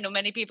call home. I know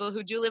many people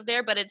who do live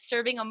there, but it's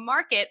serving a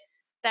market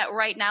that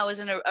right now is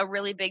in a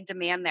really big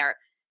demand there.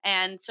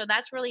 And so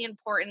that's really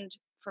important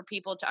for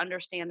people to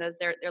understand as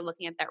they're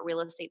looking at that real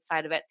estate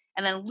side of it.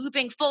 And then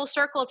looping full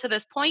circle to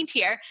this point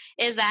here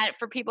is that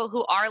for people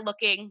who are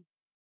looking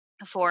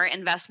for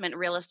investment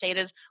real estate,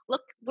 is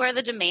look where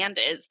the demand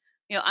is.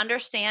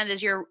 Understand,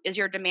 is your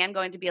demand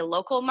going to be a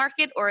local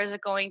market, or is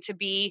it going to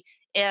be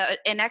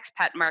an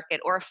expat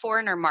market or a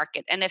foreigner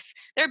market? And if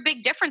there are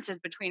big differences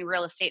between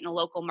real estate in a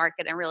local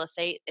market and real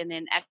estate in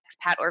an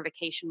expat or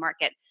vacation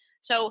market.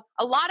 So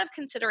a lot of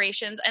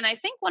considerations. And I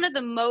think one of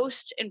the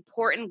most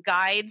important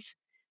guides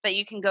that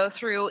you can go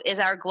through is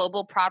our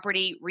global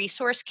property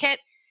resource kit.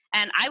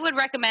 And I would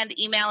recommend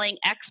emailing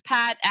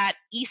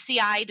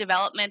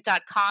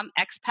expat@ecidevelopment.com,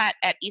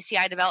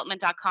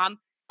 expat@ecidevelopment.com.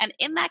 And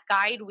in that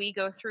guide, we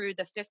go through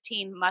the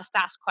 15 must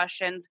ask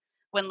questions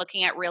when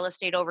looking at real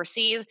estate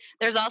overseas.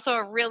 There's also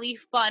a really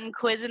fun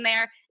quiz in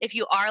there. If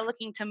you are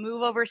looking to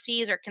move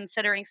overseas or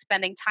considering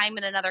spending time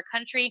in another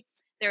country,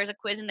 there's a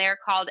quiz in there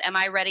called Am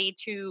I Ready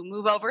to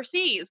Move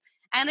Overseas?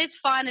 And it's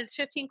fun. It's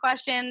 15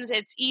 questions.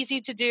 It's easy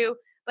to do.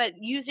 But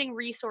using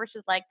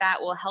resources like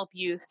that will help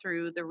you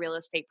through the real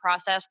estate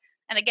process.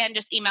 And again,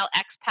 just email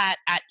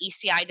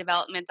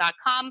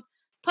expat@ecidevelopment.com.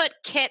 Put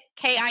KIT,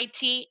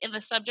 KIT, in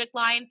the subject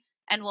line,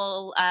 and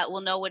we'll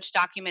know which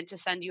document to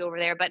send you over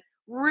there. But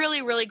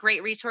really, really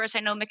great resource. I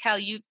know,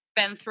 Mikkel, you've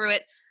been through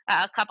it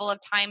a couple of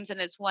times,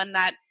 and it's one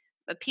that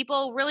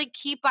people really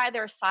keep by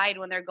their side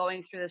when they're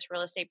going through this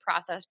real estate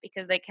process,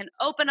 because they can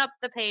open up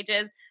the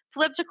pages,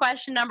 flip to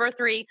question number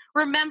 3,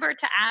 remember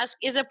to ask,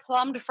 is it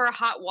plumbed for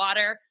hot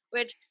water?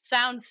 Which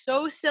sounds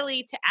so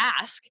silly to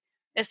ask,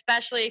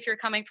 especially if you're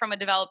coming from a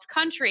developed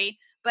country,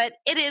 but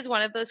it is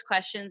one of those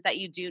questions that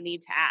you do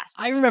need to ask.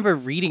 I remember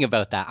reading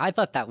about that. I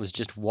thought that was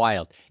just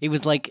wild. It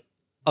was like,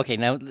 okay,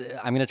 now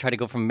I'm going to try to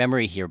go from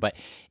memory here, but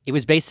it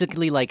was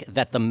basically like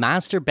that the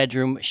master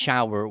bedroom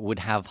shower would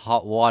have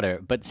hot water,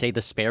 but say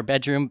the spare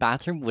bedroom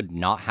bathroom would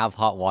not have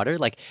hot water.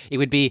 Like it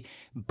would be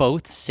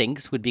both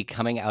sinks would be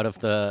coming out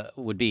of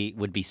would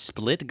be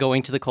split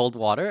going to the cold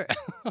water.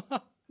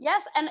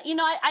 Yes, and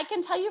I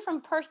can tell you from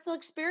personal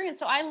experience.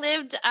 So I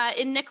lived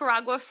in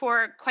Nicaragua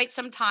for quite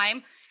some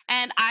time,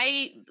 and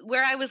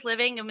where I was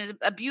living, it was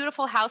a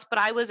beautiful house, but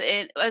I was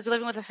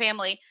living with a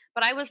family,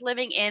 but I was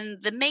living in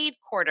the maid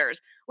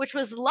quarters, which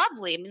was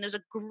lovely. I mean, there's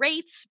a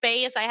great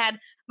space. I had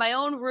my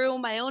own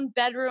room, my own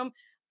bedroom.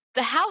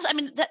 The house, I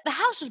mean, the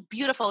house was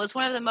beautiful. It's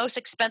one of the most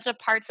expensive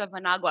parts of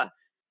Managua,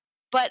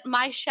 but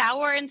my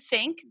shower and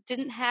sink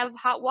didn't have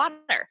hot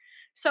water.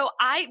 So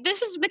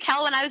this is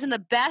Mikkel when I was in the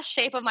best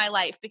shape of my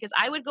life, because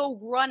I would go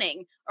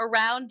running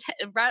around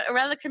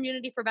the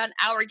community for about an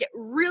hour, get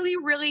really,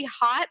 really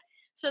hot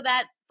so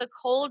that the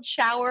cold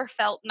shower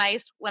felt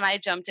nice when I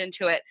jumped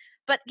into it.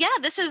 But yeah,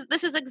 this is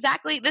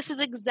exactly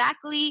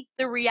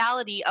the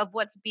reality of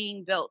what's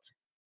being built.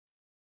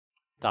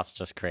 That's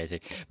just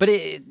crazy. But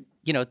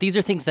these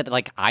are things that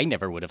like I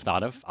never would have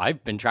thought of.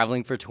 I've been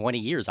traveling for 20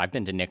 years. I've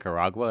been to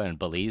Nicaragua and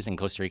Belize and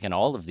Costa Rica and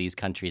all of these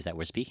countries that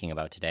we're speaking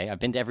about today. I've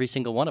been to every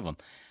single one of them.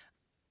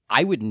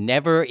 It would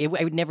never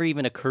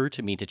even occur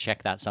to me to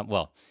check that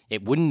well,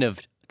 it wouldn't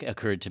have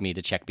occurred to me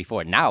to check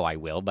before. Now I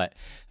will, but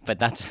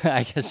that's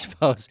I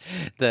suppose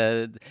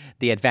the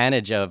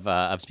advantage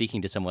of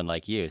speaking to someone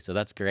like you. So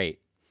that's great.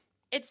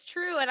 It's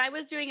true. And I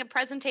was doing a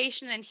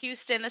presentation in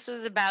Houston. This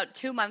was about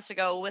 2 months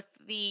ago with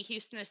the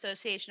Houston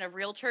Association of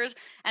Realtors.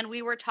 And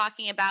we were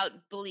talking about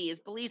Belize.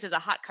 Belize is a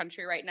hot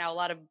country right now, a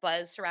lot of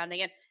buzz surrounding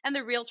it. And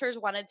the realtors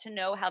wanted to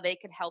know how they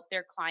could help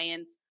their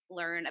clients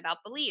learn about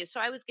Belize. So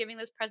I was giving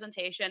this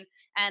presentation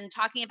and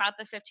talking about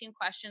the 15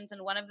 questions.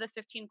 And one of the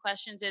 15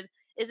 questions is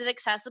it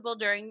accessible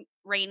during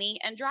rainy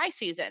and dry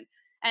season?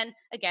 And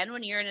again,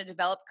 when you're in a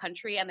developed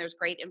country and there's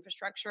great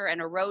infrastructure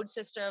and a road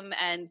system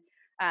and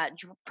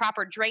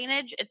proper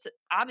drainage, it's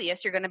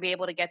obvious you're going to be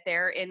able to get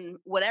there in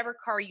whatever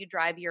car you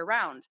drive year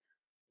round.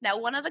 Now,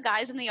 one of the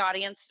guys in the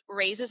audience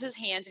raises his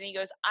hand and he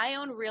goes, I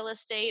own real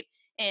estate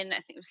in,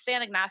 I think it was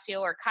San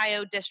Ignacio or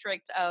Cayo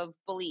district of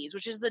Belize,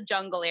 which is the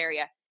jungle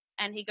area.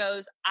 And he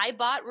goes, I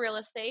bought real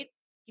estate.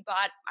 He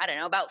bought, I don't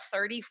know, about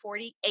 30,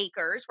 40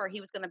 acres where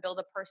he was going to build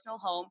a personal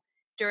home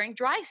during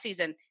dry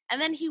season. And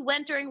then he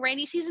went during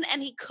rainy season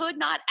and he could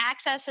not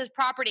access his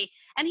property.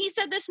 And he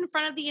said this in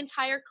front of the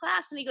entire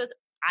class. And he goes,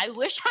 I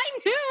wish I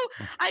knew.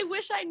 I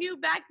wish I knew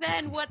back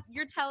then what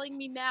you're telling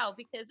me now,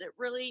 because it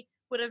really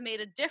would have made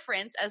a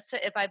difference as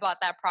to if I bought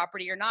that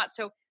property or not.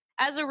 So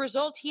as a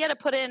result, he had to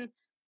put in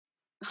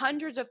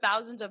hundreds of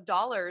thousands of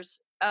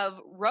dollars of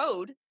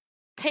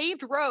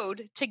paved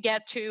road to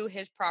get to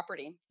his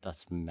property.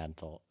 That's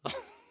mental.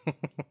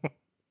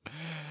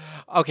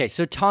 Okay,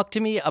 so talk to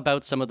me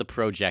about some of the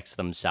projects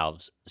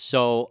themselves.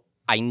 So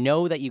I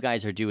know that you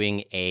guys are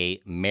doing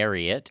a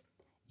Marriott.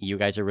 You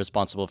guys are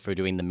responsible for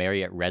doing the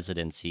Marriott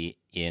residency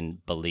in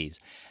Belize.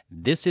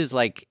 This is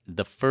like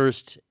the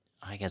first,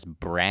 I guess,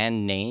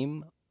 brand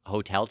name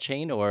hotel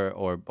chain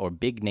or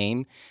big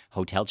name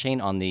hotel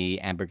chain on the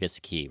Ambergris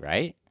Caye,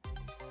 right?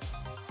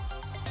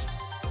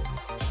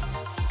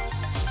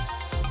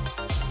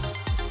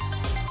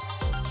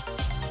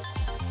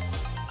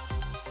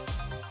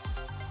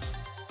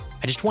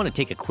 I just want to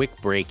take a quick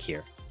break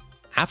here.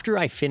 After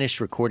I finished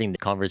recording the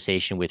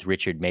conversation with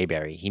Richard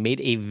Mayberry, he made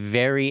a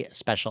very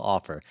special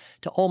offer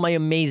to all my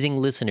amazing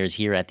listeners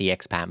here at the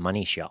Expat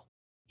Money Show.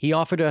 He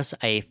offered us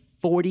a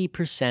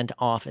 40%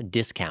 off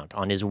discount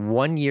on his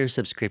 1-year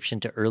subscription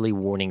to Early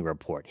Warning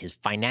Report, his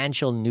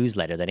financial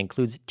newsletter that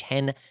includes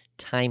 10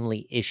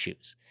 timely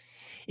issues.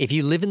 If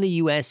you live in the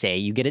USA,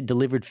 you get it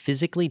delivered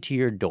physically to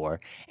your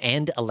door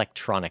and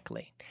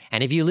electronically.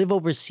 And if you live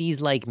overseas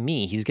like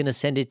me, he's going to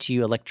send it to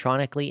you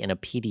electronically in a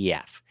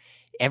PDF.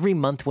 Every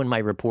month when my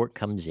report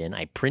comes in,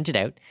 I print it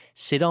out,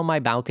 sit on my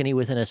balcony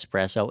with an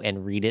espresso,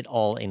 and read it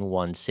all in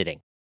one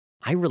sitting.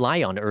 I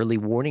rely on Early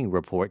Warning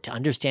Report to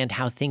understand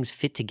how things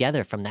fit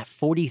together from that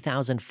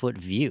 40,000-foot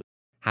view,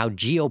 how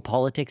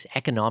geopolitics,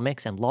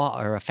 economics, and law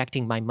are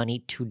affecting my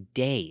money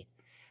today.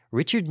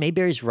 Richard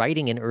Mayberry's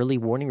writing in Early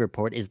Warning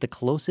Report is the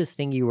closest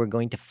thing you are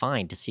going to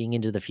find to seeing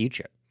into the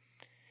future.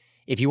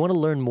 If you want to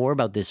learn more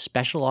about this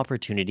special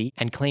opportunity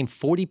and claim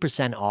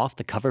 40% off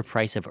the cover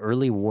price of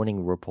Early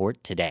Warning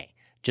Report today,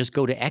 just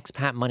go to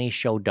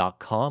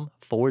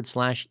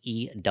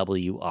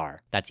expatmoneyshow.com/EWR.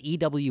 That's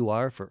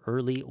EWR for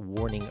Early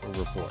Warning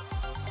Report.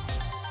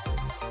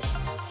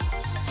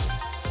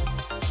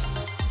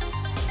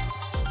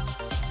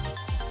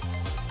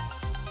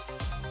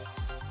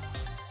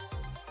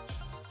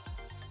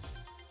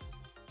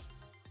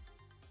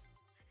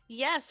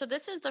 Yeah, so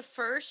this is the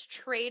first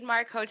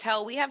trademark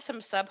hotel. We have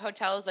some sub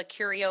hotels like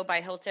Curio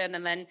by Hilton,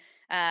 and then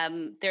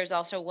there's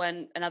also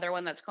another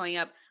one that's going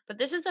up. But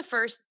this is the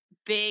first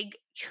big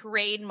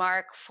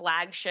trademark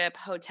flagship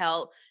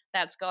hotel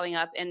that's going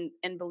up in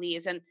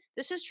Belize, and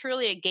this is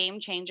truly a game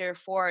changer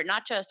for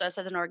not just us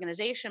as an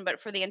organization, but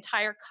for the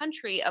entire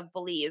country of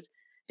Belize.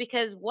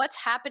 Because what's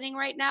happening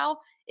right now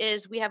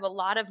is we have a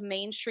lot of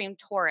mainstream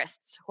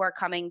tourists who are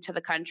coming to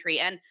the country,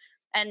 and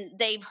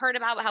they've heard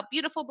about how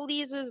beautiful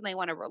Belize is and they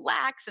want to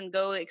relax and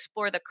go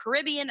explore the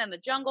Caribbean and the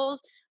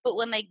jungles. But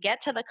when they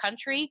get to the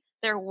country,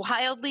 they're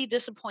wildly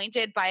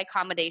disappointed by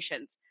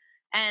accommodations.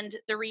 And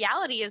the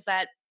reality is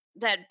that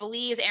that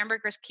Belize,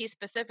 Ambergris Key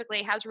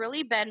specifically, has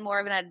really been more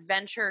of an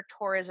adventure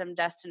tourism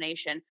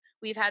destination.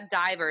 We've had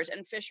divers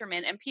and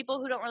fishermen and people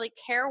who don't really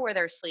care where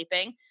they're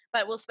sleeping,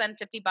 but will spend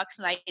 $50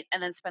 a night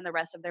and then spend the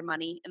rest of their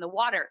money in the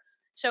water.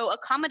 So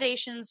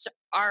accommodations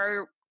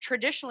are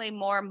traditionally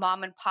more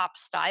mom and pop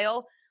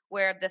style,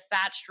 where the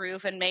thatched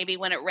roof, and maybe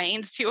when it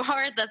rains too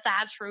hard, the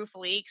thatched roof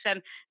leaks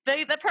and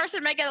the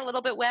person may get a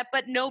little bit wet,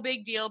 but no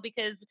big deal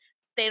because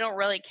they don't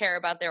really care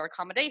about their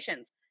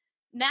accommodations.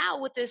 Now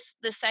with this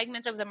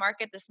segment of the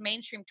market, this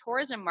mainstream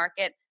tourism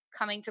market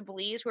coming to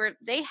Belize, where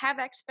they have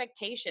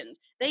expectations.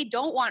 They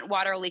don't want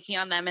water leaking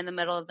on them in the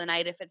middle of the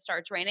night if it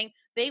starts raining.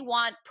 They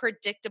want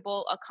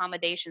predictable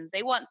accommodations.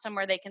 They want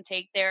somewhere they can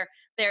take their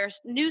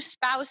new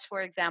spouse,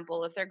 for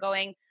example, if they're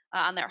going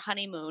on their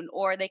honeymoon,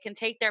 or they can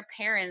take their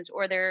parents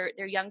or their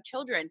young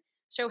children.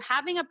 So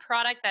having a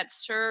product that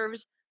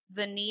serves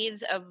the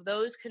needs of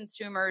those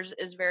consumers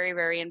is very,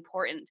 very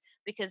important,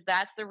 because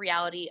that's the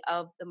reality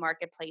of the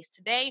marketplace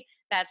today.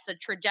 That's the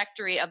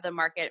trajectory of the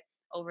market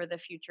over the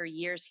future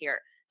years here.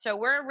 So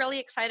we're really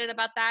excited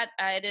about that.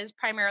 It is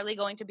primarily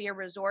going to be a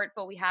resort,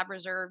 but we have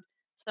reserved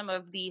some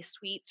of the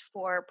suites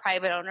for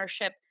private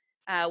ownership,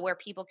 where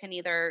people can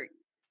either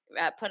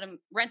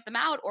rent them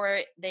out, or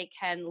they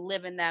can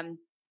live in them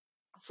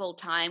full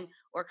time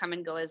or come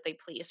and go as they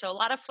please. So a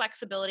lot of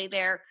flexibility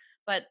there,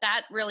 but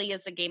that really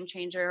is the game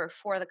changer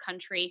for the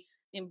country.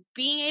 And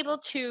being able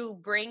to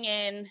bring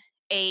in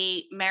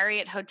a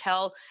Marriott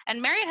hotel,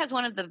 and Marriott has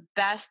one of the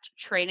best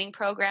training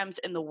programs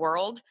in the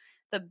world,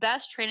 the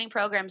best training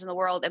programs in the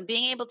world, and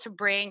being able to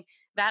bring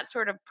that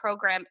sort of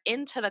program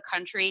into the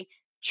country,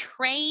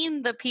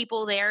 train the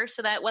people there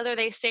so that whether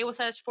they stay with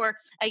us for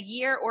a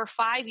year or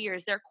 5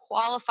 years, they're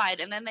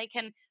qualified, and then they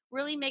can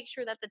really make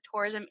sure that the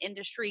tourism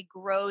industry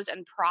grows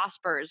and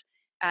prospers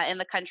in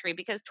the country,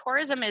 because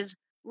tourism is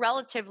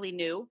relatively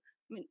new,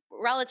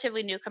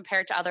 relatively new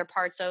compared to other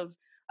parts of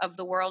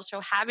the world. So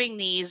having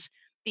these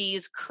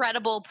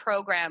credible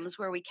programs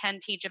where we can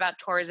teach about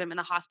tourism in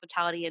the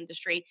hospitality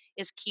industry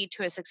is key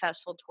to a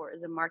successful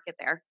tourism market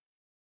there.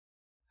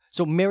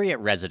 So Marriott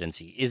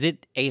Residency, is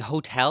it a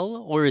hotel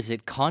or is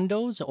it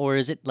condos or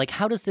is it like,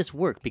 how does this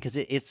work? Because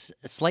it's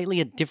slightly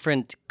a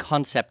different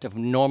concept of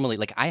normally,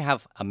 like I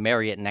have a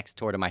Marriott next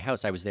door to my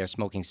house. I was there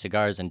smoking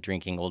cigars and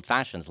drinking old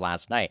fashions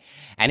last night.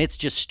 And it's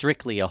just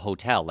strictly a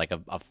hotel, like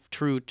a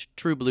true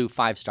blue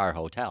 5-star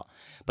hotel.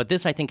 But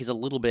this I think is a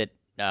little bit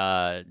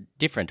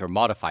different or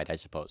modified, I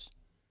suppose.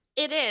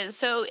 It is.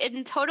 So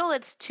in total,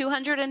 it's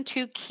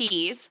 202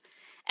 keys.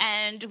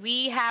 And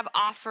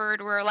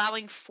we're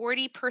allowing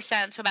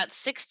 40%, so about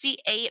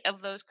 68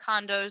 of those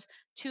condos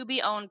to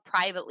be owned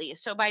privately.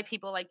 So by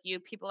people like you,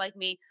 people like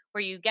me,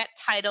 where you get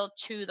title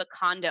to the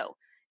condo.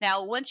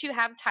 Now, once you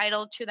have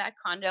title to that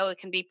condo, it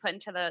can be put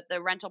into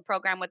the rental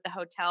program with the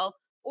hotel,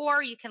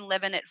 or you can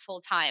live in it full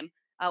time,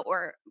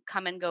 or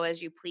come and go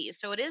as you please.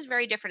 So it is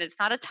very different. It's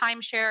not a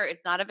timeshare,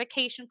 it's not a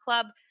vacation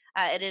club.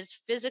 It is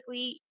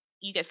physically,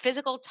 you get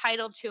physical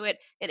title to it.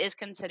 It is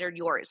considered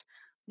yours.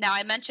 Now,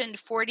 I mentioned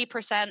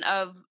 40%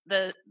 of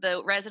the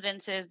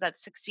residences,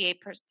 that's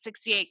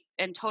 68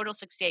 in total,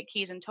 68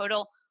 keys in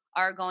total,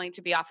 are going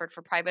to be offered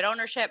for private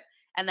ownership.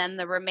 And then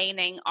the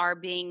remaining are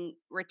being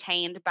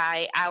retained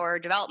by our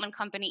development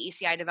company,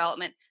 ECI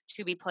Development,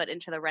 to be put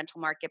into the rental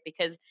market,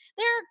 because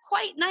they're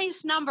quite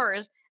nice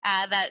numbers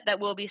that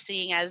we'll be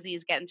seeing as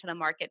these get into the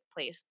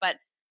marketplace. But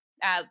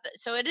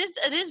so it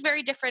is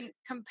very different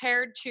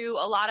compared to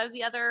a lot of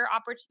the other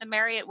opportunities, the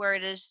Marriott, where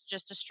it is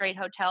just a straight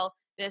hotel.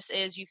 This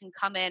is, you can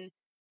come in,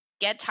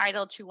 get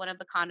title to one of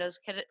the condos,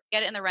 get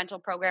it in the rental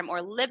program,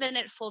 or live in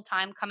it full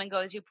time, come and go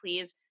as you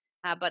please.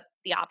 But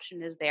the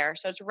option is there.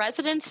 So it's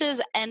residences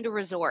and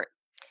resort.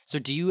 So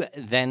do you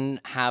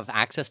then have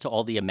access to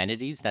all the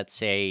amenities that,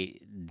 say,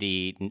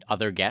 the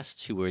other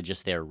guests who were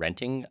just there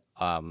renting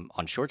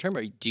on short term?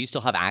 Or do you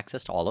still have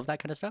access to all of that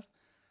kind of stuff?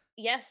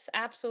 Yes,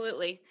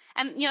 absolutely.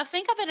 And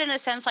think of it in a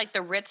sense like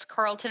the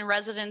Ritz-Carlton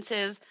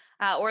residences,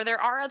 or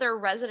there are other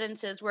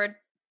residences where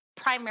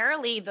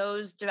primarily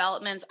those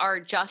developments are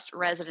just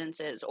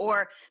residences,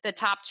 or the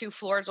top two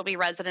floors will be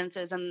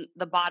residences and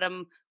the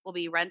bottom will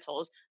be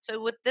rentals.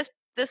 So with this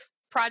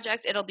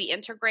project, it'll be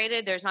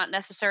integrated. There's not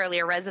necessarily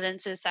a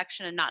residences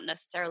section and not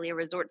necessarily a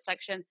resort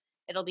section.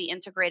 It'll be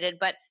integrated,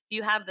 but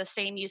you have the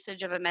same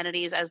usage of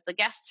amenities as the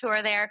guests who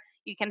are there.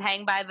 You can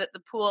hang by the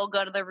pool,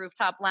 go to the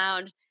rooftop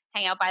lounge,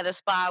 hang out by the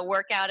spa,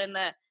 work out in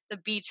the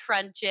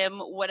beachfront gym,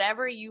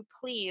 whatever you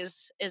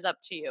please is up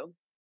to you.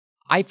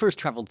 I first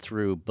traveled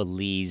through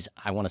Belize,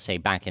 I want to say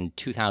back in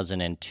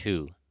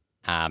 2002.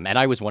 And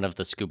I was one of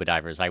the scuba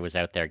divers. I was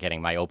out there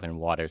getting my open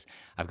waters.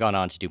 I've gone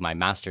on to do my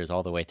master's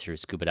all the way through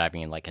scuba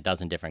diving in like a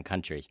dozen different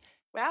countries.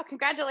 Wow,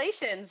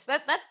 congratulations.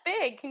 That's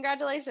big.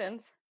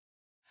 Congratulations.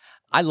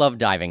 I love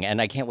diving, and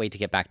I can't wait to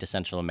get back to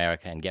Central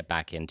America and get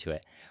back into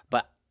it.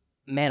 But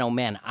man, oh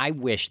man, I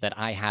wish that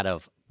I had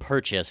have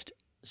purchased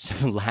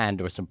some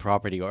land or some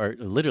property or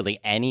literally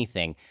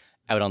anything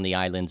out on the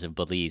islands of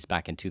Belize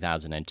back in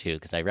 2002,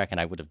 because I reckon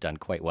I would have done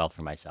quite well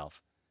for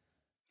myself.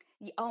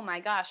 Oh my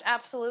gosh,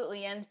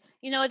 absolutely. And,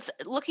 it's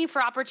looking for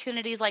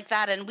opportunities like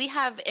that. And we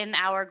have in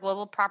our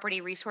global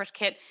property resource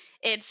kit,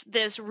 it's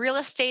this real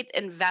estate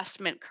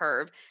investment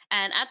curve.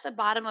 And at the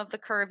bottom of the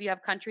curve, you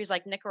have countries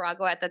like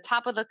Nicaragua. At the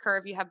top of the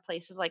curve, you have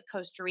places like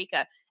Costa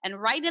Rica.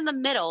 And right in the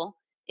middle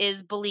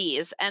is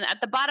Belize. And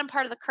at the bottom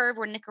part of the curve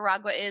where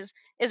Nicaragua is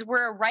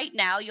where right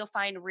now you'll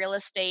find real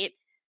estate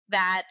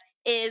that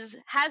is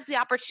has the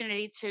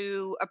opportunity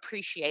to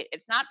appreciate.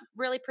 It's not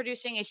really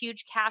producing a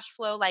huge cash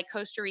flow like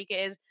Costa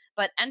Rica is,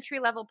 but entry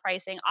level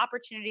pricing,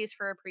 opportunities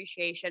for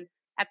appreciation.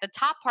 At the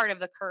top part of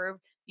the curve,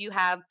 you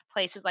have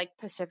places like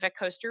Pacific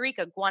Costa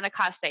Rica,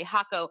 Guanacaste,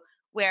 Jaco,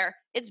 where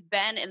it's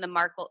been in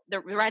the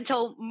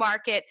rental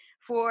market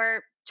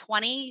for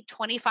 20,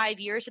 25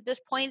 years at this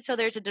point. So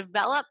there's a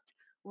developed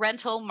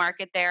rental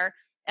market there.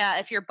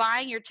 If you're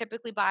buying, you're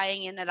typically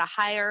buying in at a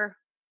higher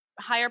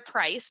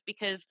price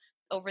because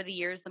over the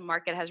years the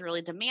market has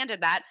really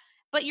demanded that.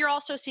 But you're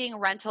also seeing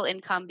rental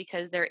income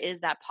because there is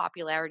that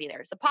popularity there.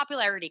 It's the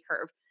popularity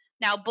curve.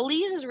 Now,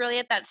 Belize is really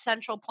at that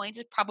central point.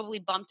 It's probably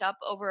bumped up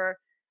over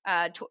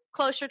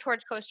closer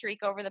towards Costa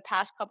Rica over the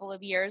past couple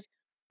of years.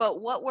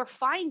 But what we're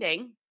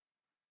finding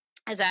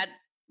is that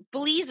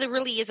Belize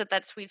really is at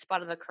that sweet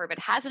spot of the curve.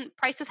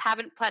 Prices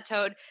haven't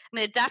plateaued. I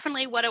mean, it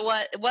definitely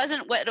it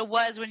wasn't what it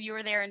was when you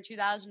were there in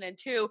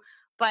 2002,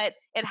 but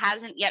it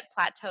hasn't yet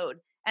plateaued.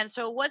 And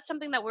so what's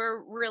something that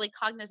we're really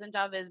cognizant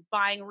of is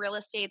buying real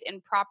estate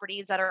in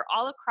properties that are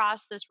all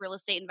across this real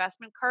estate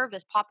investment curve,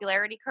 this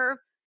popularity curve,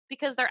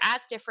 because they're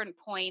at different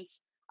points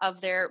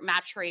of their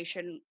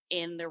maturation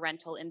in the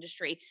rental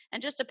industry.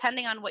 And just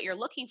depending on what you're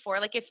looking for,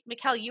 like if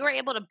Mikkel, you were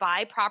able to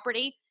buy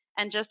property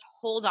and just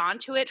hold on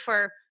to it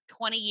for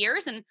 20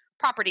 years, and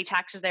property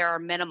taxes there are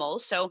minimal,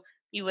 so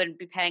you wouldn't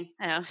be paying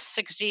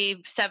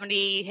 60,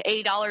 70,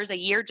 $80 a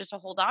year just to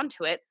hold on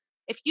to it.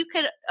 If you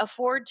could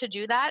afford to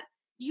do that,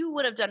 you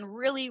would have done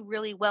really,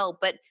 really well.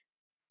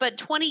 But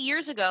 20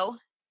 years ago,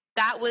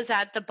 that was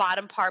at the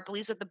bottom part,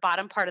 Belize at the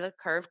bottom part of the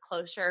curve,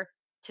 closer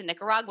to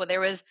Nicaragua. There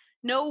was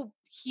no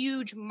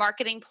huge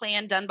marketing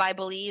plan done by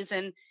Belize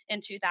in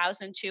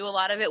 2002. A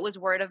lot of it was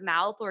word of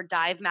mouth or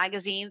dive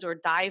magazines or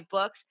dive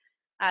books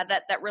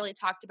that really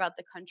talked about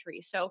the country.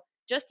 So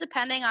just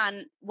depending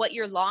on what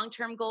your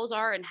long-term goals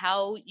are and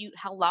how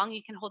long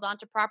you can hold on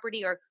to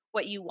property or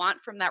what you want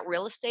from that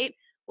real estate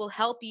will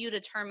help you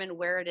determine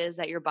where it is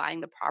that you're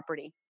buying the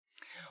property.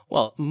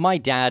 Well, my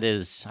dad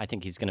is, I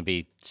think he's going to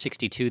be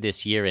 62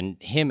 this year,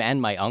 and him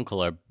and my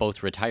uncle are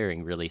both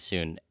retiring really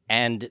soon.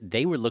 And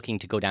they were looking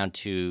to go down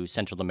to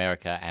Central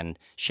America and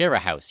share a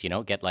house,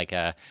 get like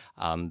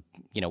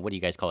what do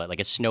you guys call it?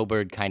 Like a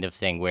snowbird kind of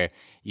thing where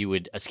you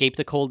would escape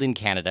the cold in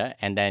Canada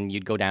and then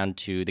you'd go down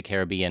to the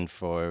Caribbean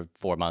for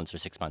 4 months or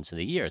 6 months of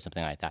the year or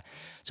something like that.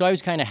 So I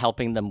was kind of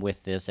helping them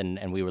with this,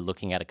 and we were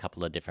looking at a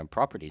couple of different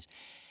properties.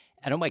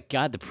 And oh my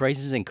God, the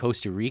prices in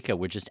Costa Rica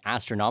were just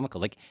astronomical.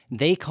 Like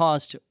they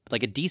cost,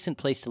 like a decent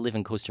place to live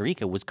in Costa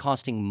Rica was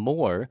costing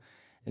more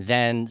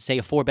than, say,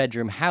 a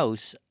 4-bedroom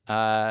house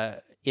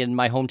in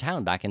my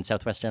hometown back in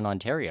southwestern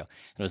Ontario.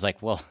 And it was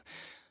like, well,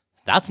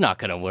 that's not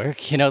going to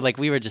work. Like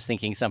we were just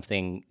thinking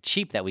something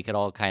cheap that we could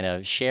all kind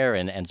of share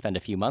and spend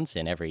a few months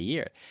in every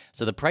year.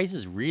 So the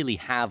prices really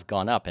have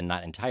gone up in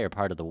that entire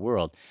part of the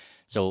world.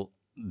 So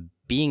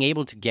being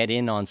able to get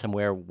in on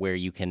somewhere where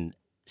you can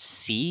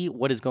see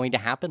what is going to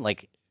happen,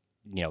 like,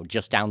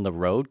 just down the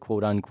road,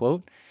 quote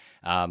unquote,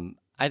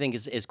 I think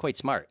is quite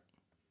smart.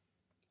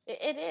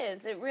 It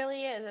is. It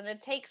really is. And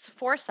it takes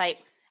foresight.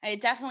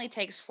 It definitely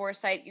takes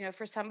foresight,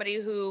 for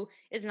somebody who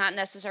is not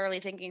necessarily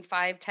thinking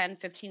 5, 10,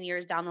 15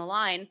 years down the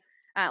line,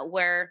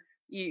 where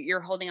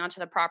you're holding on to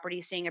the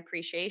property, seeing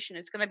appreciation.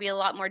 It's going to be a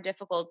lot more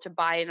difficult to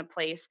buy in a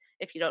place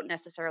if you don't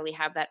necessarily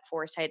have that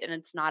foresight and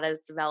it's not as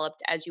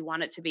developed as you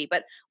want it to be.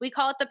 But we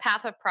call it the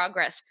path of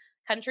progress.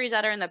 Countries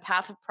that are in the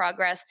path of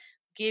progress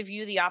give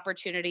you the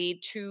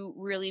opportunity to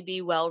really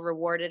be well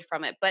rewarded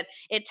from it. But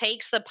it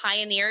takes the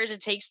pioneers,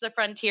 it takes the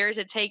frontiers,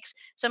 it takes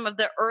some of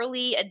the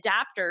early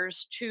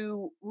adapters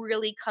to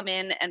really come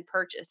in and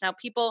purchase. Now,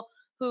 people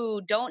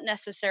who don't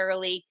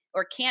necessarily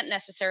or can't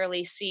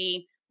necessarily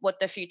see what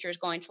the future is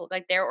going to look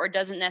like there or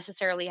doesn't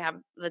necessarily have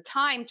the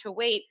time to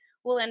wait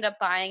will end up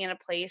buying in a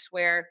place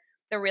where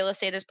the real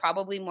estate is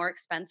probably more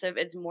expensive,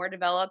 it's more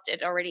developed,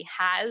 it already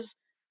has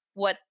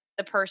what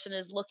the person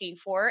is looking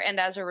for. And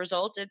as a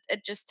result,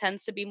 it just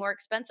tends to be more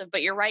expensive.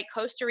 But you're right,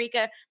 Costa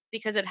Rica,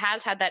 because it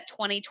has had that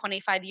 20,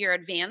 25-year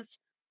advance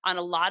on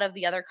a lot of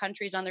the other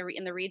countries in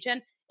the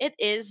region, it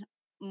is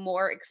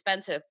more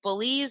expensive.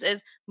 Belize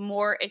is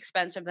more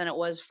expensive than it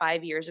was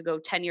 5 years ago,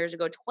 10 years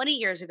ago, 20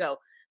 years ago.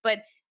 But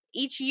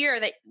each year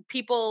that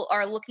people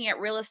are looking at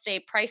real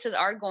estate, prices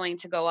are going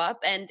to go up.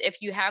 And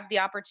if you have the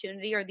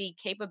opportunity or the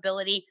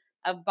capability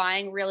of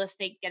buying real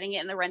estate, getting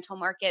it in the rental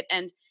market,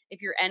 and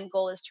if your end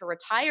goal is to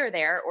retire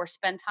there or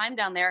spend time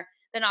down there,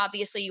 then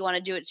obviously you want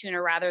to do it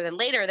sooner rather than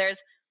later.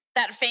 There's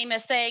that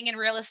famous saying in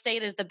real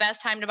estate is the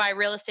best time to buy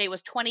real estate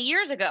was 20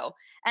 years ago.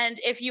 And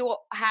if you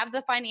have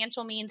the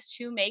financial means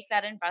to make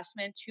that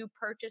investment, to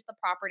purchase the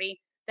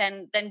property,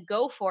 then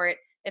go for it.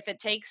 If it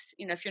takes,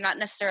 if you're not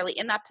necessarily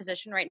in that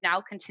position right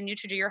now, continue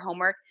to do your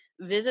homework,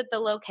 visit the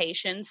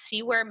location,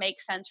 see where it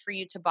makes sense for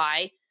you to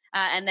buy,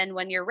 and then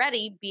when you're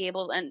ready, be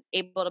able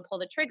to pull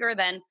the trigger.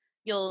 Then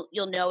you'll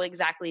know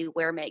exactly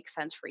where it makes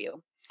sense for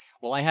you.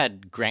 Well, I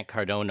had Grant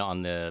Cardone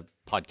on the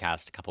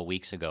podcast a couple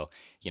weeks ago.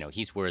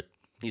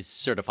 He's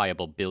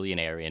certifiable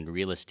billionaire in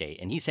real estate,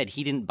 and he said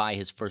he didn't buy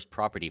his first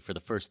property for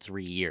the first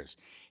 3 years.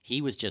 He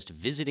was just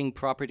visiting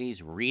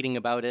properties, reading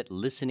about it,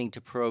 listening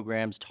to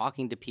programs,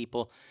 talking to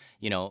people,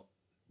 you know,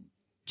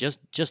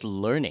 just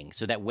learning,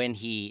 so that when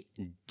he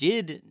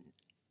did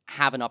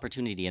have an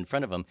opportunity in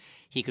front of him,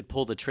 he could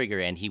pull the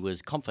trigger, and he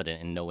was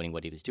confident in knowing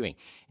what he was doing.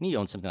 And he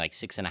owned something like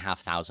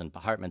 6,500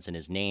 apartments in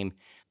his name.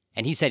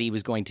 And he said he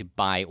was going to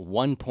buy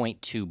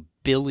 $1.2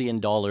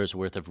 billion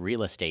worth of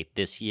real estate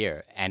this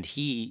year. And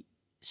he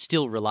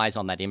still relies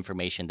on that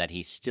information that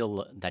he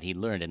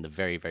learned in the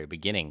very, very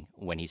beginning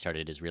when he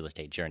started his real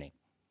estate journey.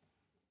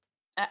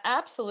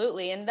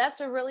 Absolutely. And that's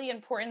a really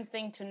important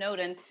thing to note.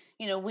 And,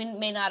 we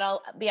may not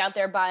all be out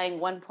there buying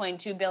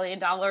 $1.2 billion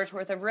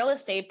worth of real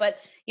estate, but,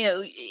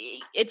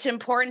 it's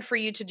important for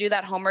you to do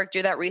that homework,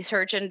 do that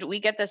research. And we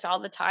get this all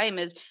the time,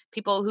 is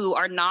people who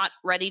are not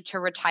ready to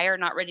retire,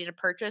 not ready to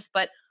purchase,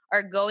 but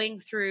are going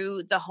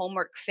through the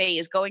homework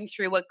phase, going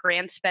through what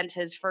Grant spent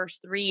his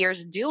first 3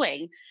 years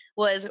doing,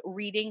 was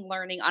reading,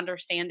 learning,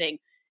 understanding.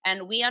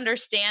 And we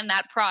understand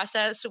that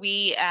process.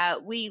 We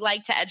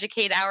like to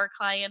educate our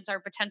clients, our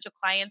potential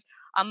clients,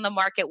 on the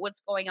market,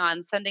 what's going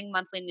on, sending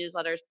monthly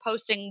newsletters,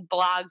 posting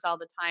blogs all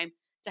the time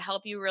to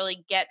help you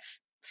really get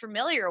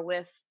familiar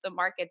with the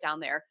market down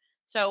there.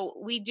 So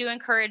we do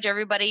encourage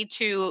everybody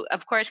to,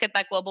 of course, get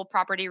that global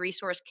property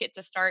resource kit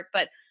to start,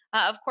 but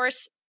of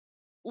course,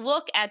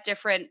 look at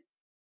different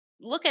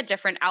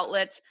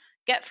outlets,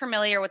 get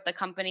familiar with the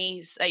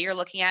companies that you're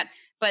looking at.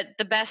 But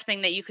the best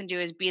thing that you can do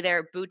is be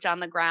there, boots on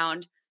the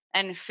ground,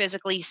 and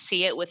physically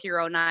see it with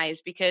your own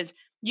eyes, because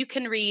you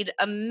can read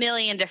a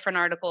million different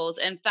articles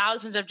and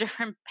thousands of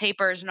different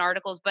papers and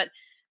articles, but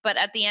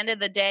at the end of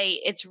the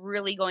day, it's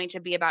really going to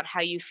be about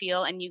how you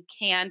feel, and you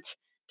can't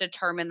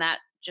determine that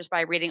just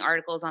by reading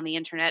articles on the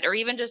internet or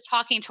even just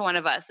talking to one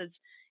of us.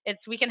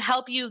 It's we can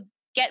help you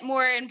get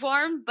more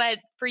informed, but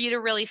for you to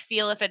really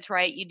feel if it's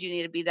right, you do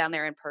need to be down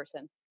there in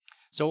person.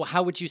 So,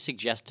 how would you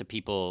suggest to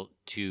people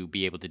to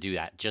be able to do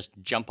that? Just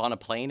jump on a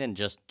plane and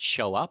just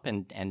show up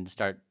and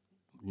start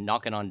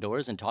knocking on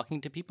doors and talking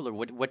to people, or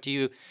what do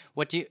you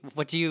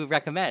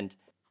recommend?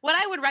 What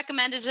I would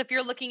recommend is, if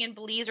you're looking in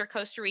Belize or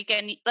Costa Rica,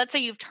 and let's say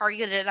you've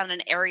targeted on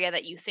an area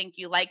that you think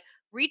you like,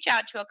 reach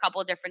out to a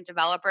couple of different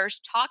developers,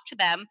 talk to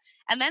them,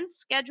 and then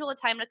schedule a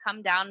time to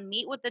come down,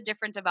 meet with the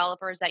different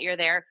developers that you're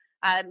there.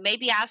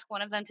 Maybe ask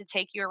one of them to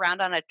take you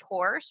around on a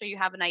tour so you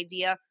have an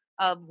idea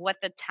of what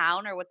the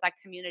town or what that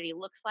community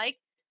looks like.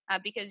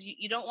 Because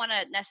you don't want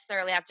to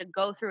necessarily have to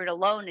go through it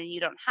alone, and you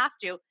don't have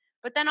to.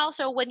 But then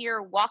also, when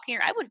you're walking,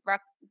 I would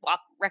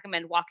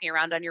recommend walking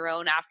around on your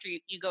own after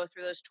you go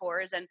through those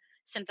tours, and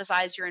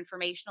synthesize your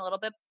information a little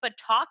bit, but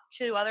talk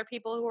to other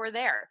people who are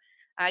there.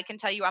 I can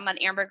tell you, I'm on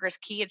Ambergris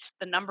Key. It's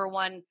the number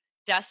one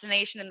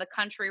destination in the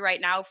country right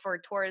now for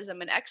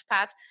tourism and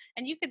expats.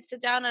 And you can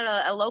sit down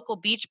at a local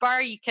beach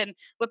bar. You can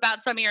whip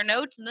out some of your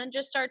notes and then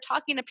just start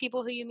talking to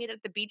people who you meet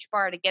at the beach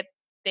bar to get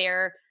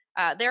their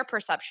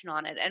perception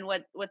on it and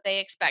what they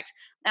expect.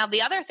 Now,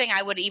 the other thing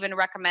I would even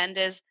recommend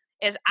is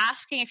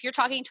asking, if you're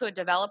talking to a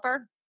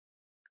developer,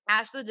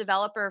 ask the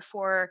developer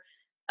for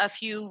a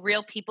few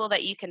real people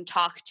that you can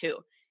talk to,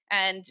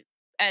 and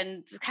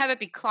have it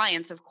be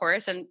clients, of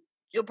course, and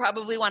you'll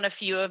probably want a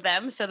few of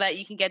them so that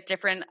you can get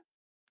different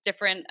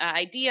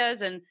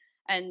ideas and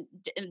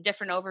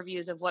different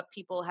overviews of what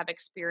people have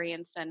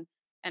experienced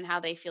and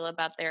how they feel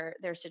about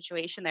their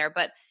situation there.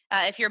 But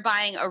if you're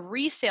buying a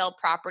resale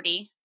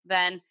property,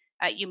 then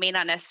you may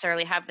not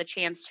necessarily have the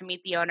chance to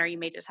meet the owner. You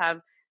may just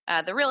have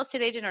the real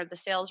estate agent or the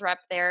sales rep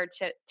there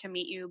to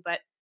meet you. But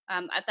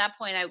at that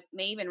point, I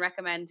may even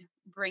recommend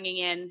bringing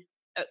in,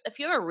 if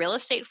you have a real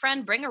estate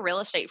friend, bring a real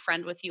estate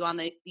friend with you on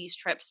these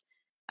trips.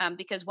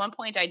 Because one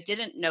point I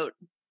didn't note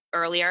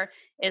earlier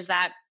is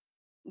that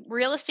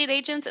real estate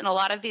agents in a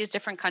lot of these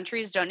different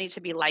countries don't need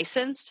to be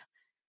licensed.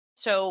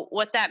 So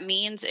what that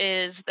means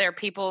is there are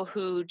people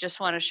who just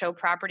want to show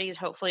properties,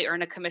 hopefully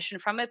earn a commission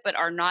from it, but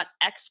are not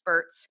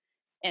experts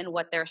in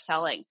what they're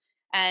selling.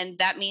 And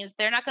that means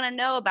they're not going to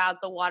know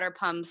about the water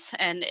pumps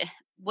and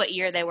what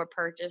year they were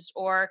purchased,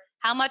 or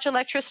how much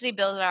electricity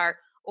bills are,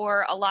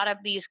 or a lot of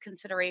these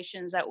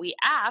considerations that we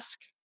ask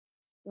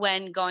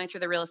when going through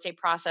the real estate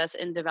process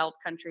in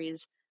developed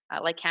countries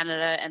like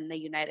Canada and the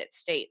United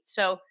States.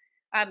 So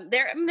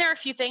there are a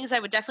few things I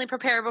would definitely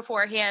prepare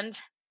beforehand.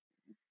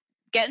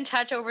 Get in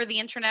touch over the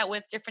internet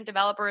with different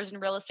developers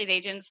and real estate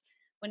agents.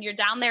 When you're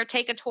down there,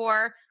 take a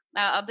tour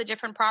of the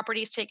different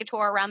properties, take a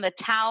tour around the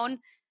town,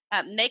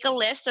 make a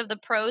list of the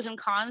pros and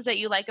cons that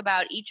you like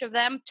about each of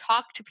them,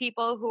 talk to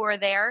people who are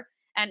there.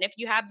 And if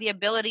you have the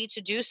ability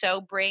to do so,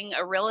 bring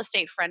a real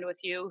estate friend with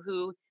you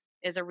who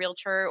is a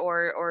realtor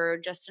or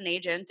just an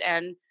agent,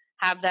 and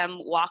have them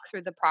walk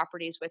through the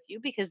properties with you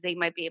because they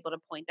might be able to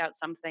point out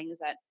some things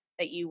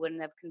that you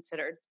wouldn't have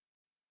considered.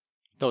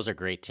 Those are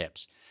great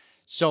tips.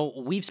 So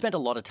we've spent a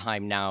lot of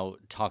time now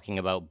talking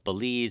about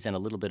Belize and a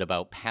little bit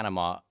about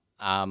Panama,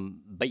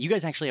 but you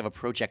guys actually have a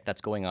project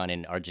that's going on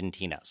in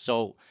Argentina.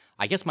 So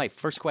I guess my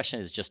first question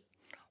is just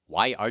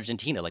why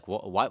Argentina? Like,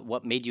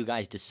 what made you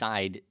guys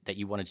decide that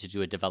you wanted to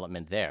do a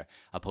development there,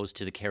 opposed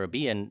to the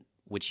Caribbean,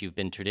 which you've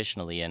been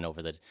traditionally in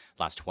over the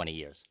last 20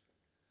 years?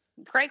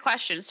 Great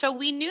question. So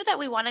we knew that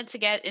we wanted to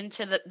get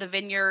into the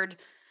vineyard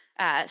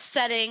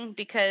setting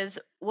because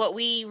what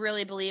we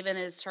really believe in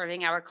is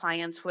serving our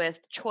clients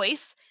with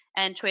choice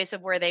and choice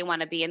of where they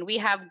want to be. And we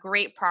have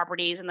great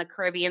properties in the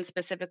Caribbean,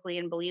 specifically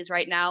in Belize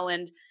right now.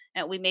 And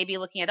we may be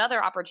looking at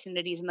other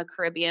opportunities in the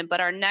Caribbean,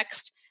 but our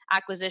next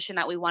acquisition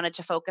that we wanted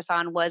to focus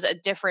on was a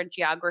different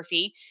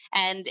geography.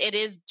 And it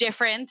is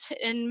different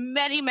in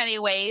many, many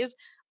ways,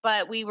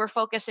 but we were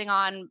focusing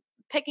on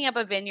picking up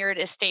a vineyard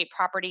estate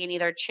property in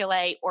either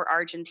Chile or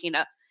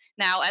Argentina.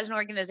 Now, as an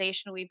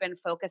organization, we've been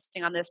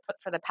focusing on this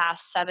for the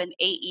past 7,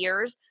 8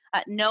 years,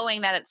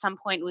 knowing that at some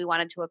point we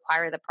wanted to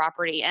acquire the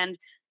property. And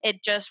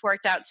it just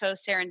worked out so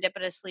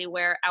serendipitously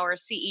where our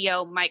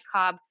CEO, Mike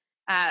Cobb,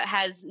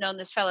 has known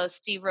this fellow,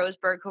 Steve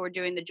Roseberg, who we're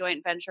doing the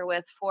joint venture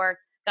with for,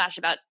 gosh,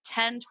 about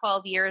 10,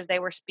 12 years. They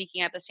were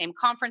speaking at the same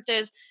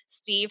conferences.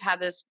 Steve had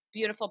this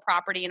beautiful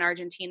property in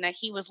Argentina.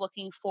 He was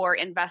looking for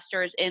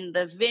investors in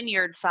the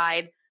vineyard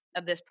side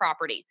of this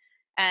property.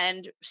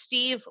 And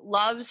Steve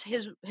loves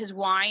his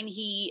wine.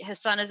 His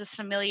son is a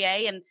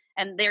sommelier,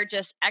 and they're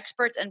just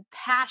experts and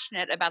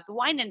passionate about the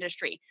wine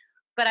industry.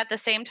 But at the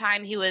same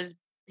time, he was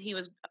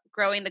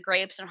growing the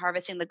grapes and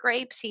harvesting the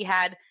grapes. He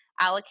had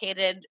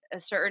allocated a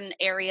certain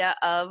area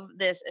of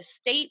this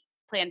estate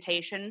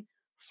plantation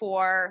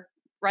for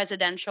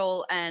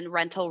residential and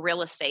rental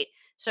real estate.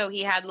 So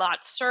he had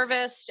lots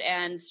serviced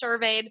and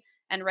surveyed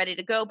and ready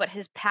to go, but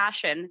his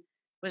passion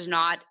was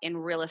not in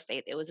real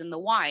estate, it was in the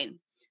wine.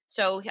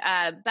 So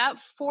about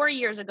 4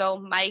 years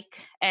ago,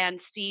 Mike and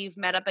Steve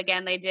met up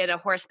again. They did a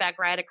horseback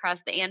ride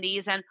across the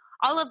Andes, and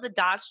all of the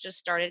dots just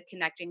started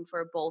connecting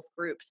for both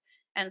groups.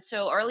 And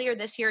so earlier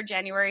this year,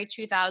 January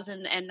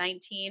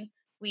 2019,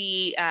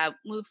 we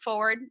moved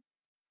forward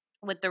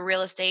with the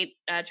real estate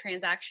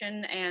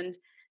transaction. And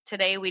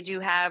today we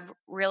do have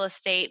real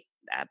estate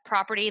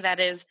property that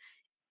is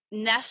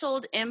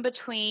nestled in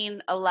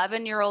between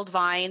 11-year-old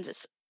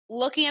vines,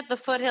 looking at the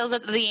foothills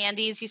of the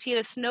Andes. You see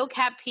the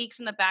snow-capped peaks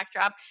in the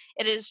backdrop.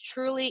 It is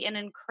truly an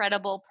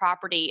incredible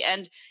property,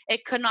 and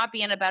it could not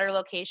be in a better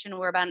location.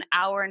 We're about an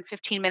hour and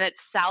 15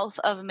 minutes south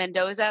of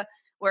Mendoza.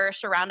 We're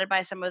surrounded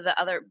by some of the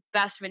other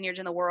best vineyards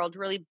in the world,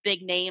 really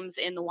big names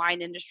in the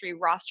wine industry.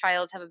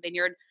 Rothschilds have a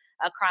vineyard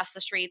across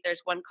the street.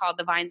 There's one called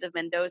the Vines of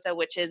Mendoza,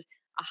 which is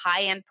a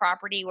high-end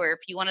property where if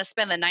you want to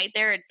spend the night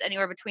there, it's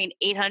anywhere between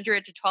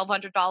 $800 to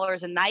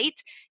 $1,200 a night.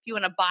 If you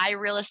want to buy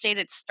real estate,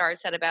 it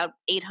starts at about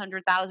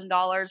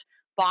 $800,000.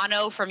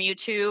 Bono from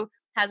U2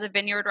 has a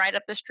vineyard right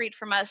up the street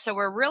from us. So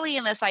we're really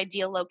in this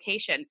ideal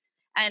location.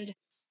 And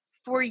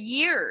for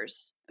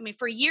years,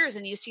 for years,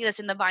 and you see this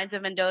in the Vines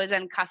of Mendoza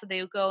and Casa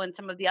de Uco and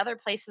some of the other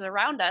places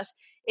around us,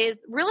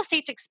 is real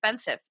estate's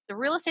expensive. The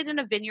real estate in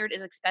a vineyard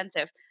is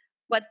expensive.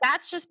 But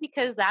that's just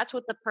because that's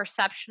what the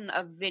perception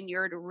of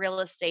vineyard real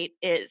estate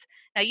is.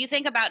 Now, you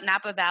think about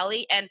Napa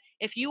Valley, and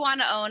if you want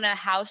to own a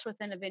house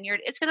within a vineyard,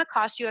 it's going to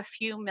cost you a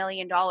few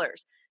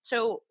 $1,000,000.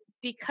 So,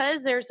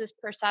 because there's this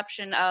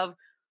perception of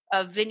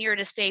a vineyard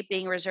estate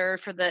being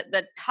reserved for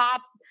the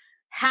top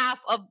half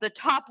of the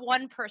top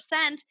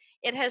 1%,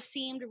 it has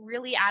seemed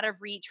really out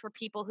of reach for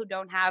people who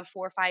don't have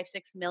 4, 5,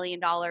 $6 million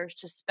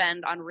to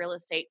spend on real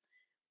estate.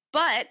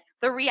 But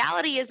the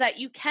reality is that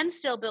you can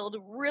still build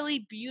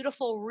really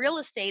beautiful real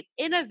estate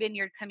in a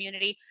vineyard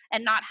community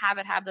and not have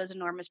it have those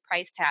enormous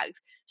price tags.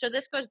 So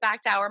this goes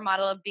back to our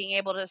model of being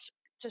able to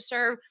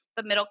serve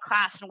the middle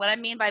class. And what I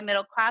mean by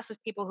middle class is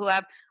people who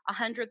have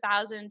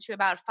 100,000 to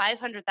about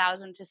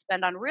 500,000 to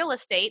spend on real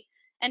estate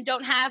and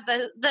don't have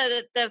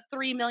the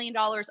 $3 million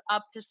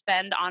up to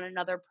spend on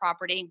another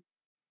property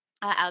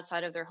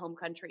outside of their home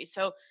country.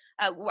 So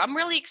I'm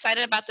really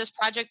excited about this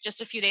project.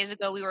 Just a few days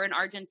ago, we were in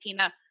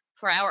Argentina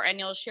for our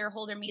annual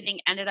shareholder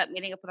meeting, ended up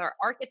meeting up with our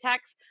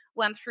architects,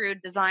 went through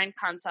design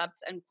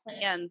concepts and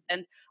plans,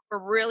 and we're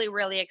really,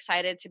 really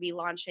excited to be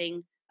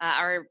launching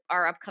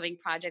our upcoming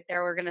project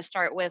there. We're going to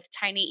start with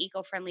tiny,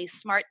 eco-friendly,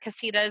 smart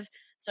casitas.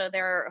 So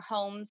they're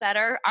homes that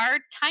are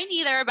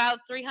tiny. They're about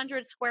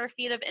 300 square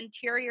feet of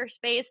interior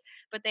space,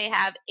 but they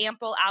have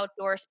ample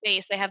outdoor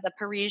space. They have the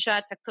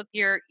parrilla to cook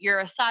your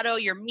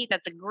asado, your meat.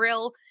 That's a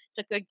grill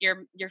to cook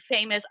your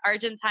famous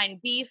Argentine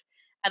beef.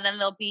 And then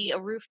there'll be a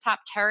rooftop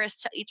terrace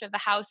to each of the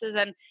houses.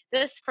 And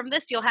from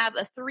this, you'll have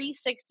a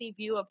 360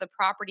 view of the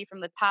property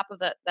from the top of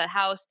the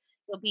house.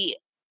 You'll be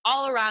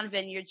all around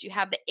vineyards. You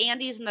have the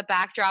Andes in the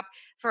backdrop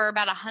for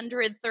about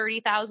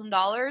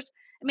 $130,000.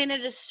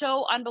 It is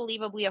so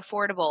unbelievably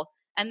affordable.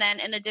 And then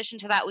in addition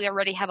to that, we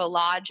already have a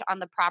lodge on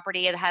the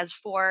property. It has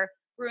 4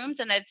 rooms,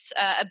 and it's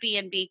a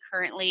B&B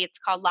currently. It's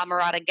called La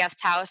Mirada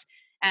Guest House.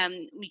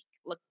 And we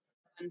look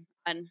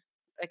on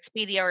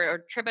Expedia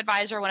or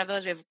TripAdvisor, one of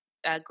those. We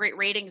have great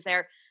ratings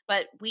there,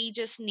 but we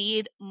just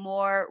need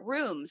more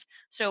rooms.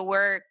 So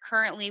we're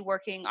currently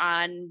working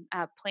on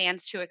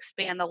plans to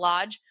expand the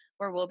lodge,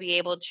 where we'll be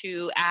able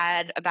to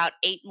add about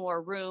 8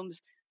 more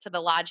rooms to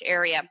the lodge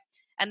area.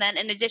 And then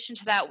in addition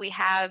to that, we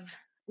have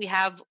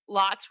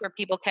lots where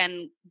people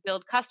can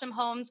build custom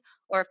homes,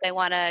 or if they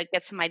want to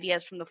get some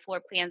ideas from the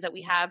floor plans that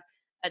we have,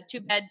 a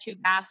 2 bed, 2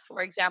 bath,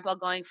 for example,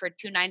 going for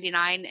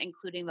 299,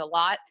 including the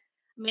lot.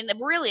 I mean,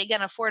 really, again,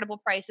 affordable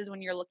prices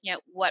when you're looking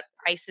at what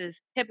prices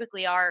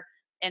typically are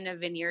in a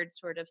vineyard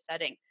sort of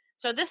setting.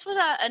 So this was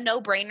a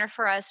no-brainer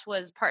for us,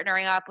 was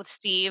partnering up with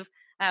Steve,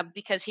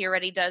 because he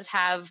already does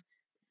have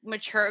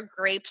mature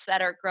grapes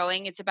that are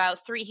growing.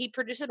 He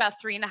produces about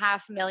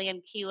 3.5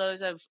 million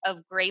kilos of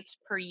grapes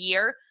per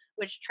year,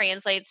 which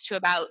translates to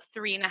about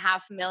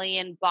 3.5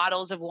 million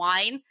bottles of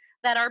wine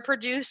that are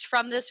produced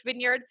from this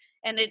vineyard.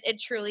 And it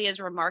truly is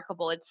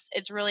remarkable.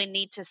 It's really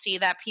neat to see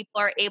that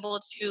people are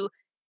able to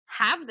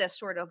have this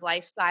sort of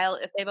lifestyle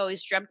if they've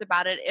always dreamt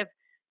about it. If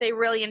they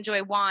really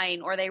enjoy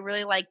wine or they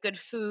really like good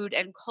food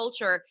and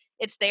culture,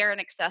 it's there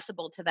and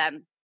accessible to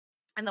them.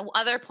 And the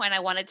other point I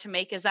wanted to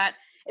make is that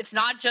it's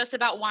not just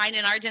about wine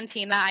in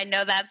Argentina. I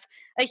know that's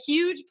a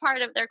huge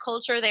part of their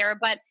culture there,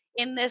 but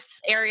in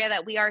this area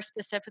that we are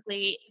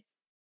specifically, it's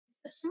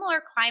a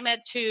similar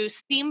climate to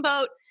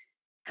Steamboat,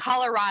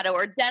 Colorado,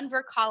 or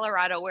Denver,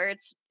 Colorado, where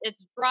it's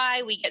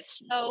dry. We get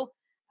snow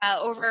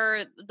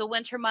over the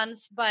winter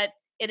months, but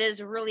it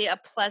is really a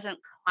pleasant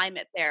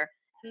climate there.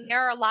 And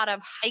there are a lot of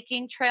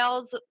hiking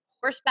trails,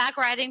 horseback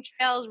riding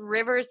trails,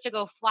 rivers to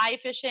go fly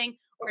fishing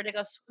or to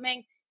go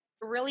swimming.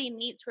 A really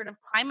neat sort of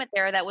climate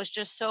there that was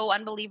just so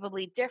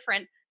unbelievably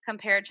different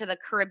compared to the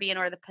Caribbean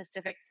or the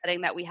Pacific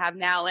setting that we have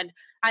now. And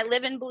I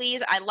live in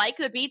Belize. I like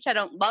the beach. I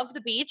don't love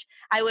the beach.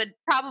 I would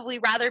probably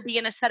rather be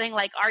in a setting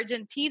like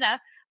Argentina,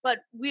 but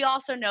we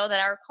also know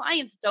that our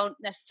clients don't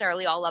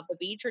necessarily all love the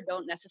beach or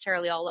don't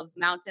necessarily all love the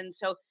mountains.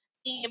 So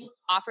being able to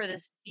offer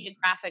this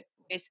geographic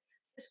choice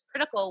is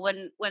critical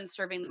when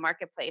serving the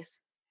marketplace.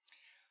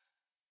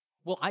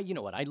 Well, you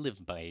know what? I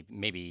live by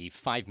maybe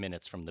 5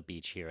 minutes from the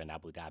beach here in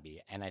Abu Dhabi,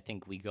 and I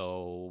think we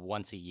go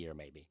once a year,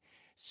 maybe.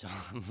 So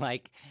I'm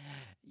like,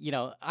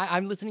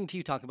 I'm listening to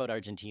you talk about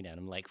Argentina, and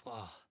I'm like,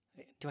 oh,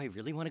 do I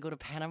really want to go to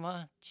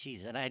Panama?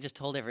 Jeez, and I just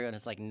told everyone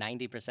it's like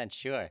 90%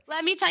 sure.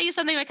 Let me tell you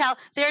something, Mikhail.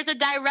 There's a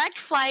direct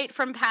flight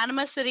from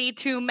Panama City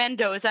to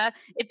Mendoza.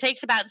 It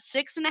takes about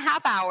 6.5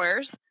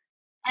 hours.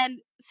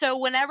 And so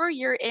whenever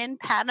you're in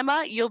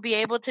Panama, you'll be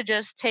able to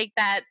just take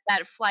that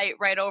flight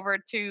right over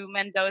to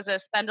Mendoza,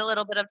 spend a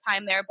little bit of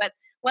time there. But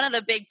one of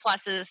the big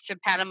pluses to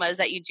Panama is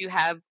that you do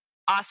have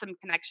awesome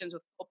connections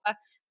with Copa.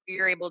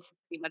 You're able to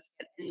pretty much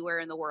get anywhere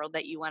in the world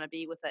that you want to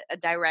be with a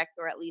direct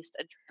or at least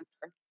a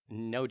transfer.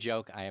 No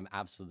joke. I am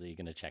absolutely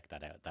going to check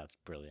that out. That's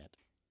brilliant.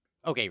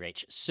 Okay,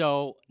 Rach.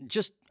 So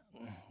just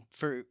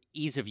for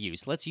ease of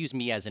use, let's use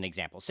me as an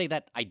example. Say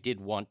that I did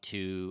want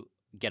to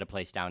get a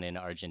place down in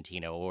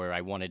Argentina, or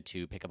I wanted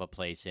to pick up a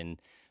place in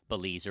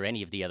Belize or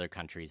any of the other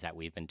countries that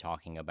we've been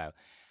talking about.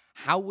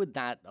 How would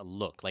that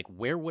look? Like,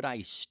 where would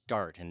I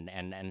start,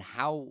 and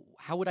how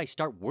would I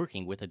start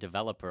working with a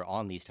developer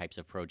on these types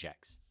of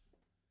projects?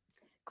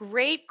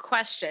 Great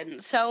question.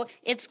 So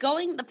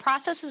the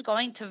process is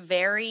going to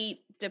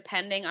vary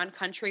depending on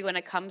country when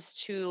it comes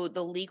to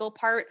the legal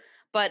part.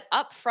 But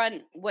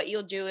upfront, what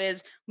you'll do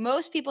is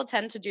most people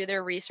tend to do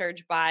their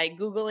research by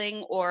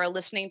Googling or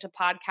listening to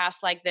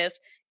podcasts like this,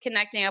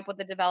 connecting up with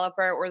the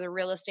developer or the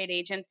real estate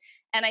agent.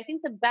 And I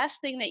think the best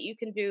thing that you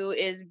can do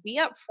is be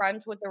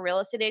upfront with the real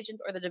estate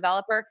agent or the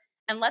developer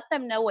and let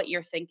them know what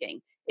you're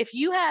thinking. If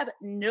you have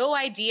no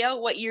idea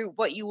what you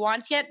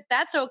want yet,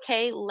 that's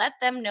okay. Let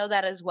them know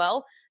that as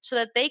well so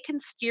that they can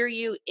steer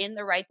you in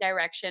the right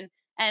direction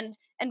and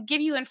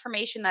give you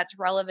information that's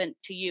relevant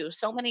to you.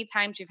 So many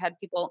times you've had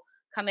people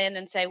come in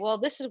and say, "Well,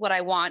 this is what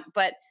I want,"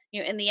 but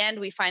in the end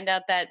we find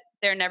out that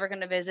they're never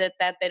going to visit,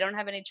 that they don't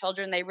have any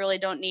children, they really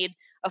don't need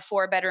a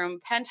 4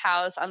 bedroom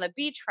penthouse on the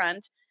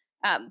beachfront.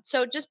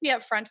 So just be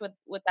upfront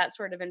with that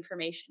sort of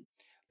information.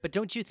 But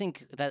don't you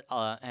think that,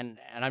 and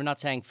I'm not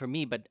saying for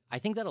me, but I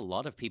think that a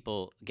lot of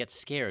people get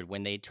scared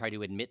when they try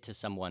to admit to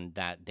someone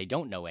that they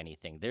don't know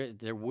anything.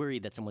 They're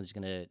worried that someone's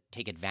going to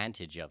take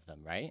advantage of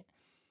them, right?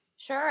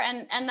 Sure,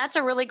 and that's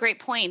a really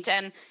great point.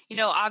 And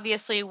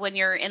obviously, when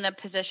you're in a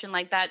position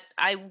like that,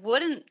 I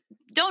wouldn't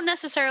don't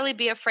necessarily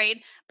be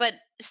afraid, but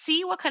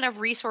see what kind of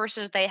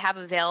resources they have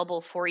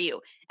available for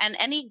you. And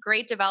any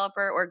great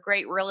developer or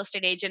great real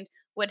estate agent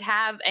would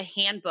have a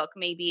handbook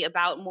maybe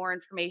about more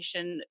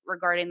information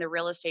regarding the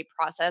real estate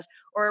process,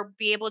 or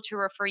be able to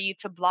refer you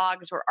to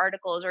blogs or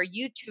articles or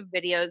YouTube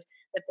videos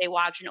that they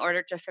watch in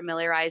order to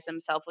familiarize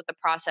themselves with the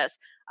process.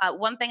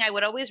 One thing I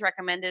would always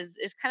recommend is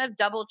kind of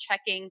double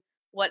checking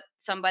what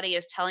somebody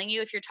is telling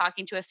you. If you're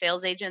talking to a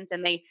sales agent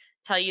and they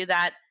tell you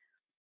that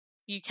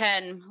you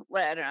can,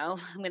 well, I don't know,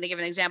 I'm going to give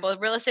an example. A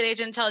real estate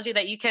agent tells you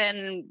that you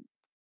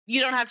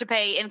don't have to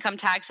pay income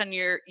tax on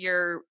your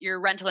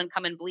rental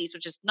income in Belize,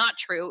 which is not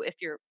true if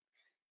you're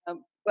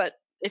but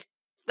if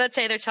let's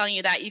say they're telling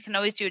you that, you can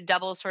always do a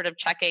double sort of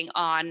checking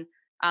on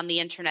the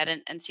internet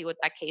and see what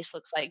that case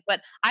looks like.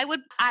 But I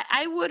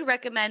would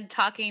recommend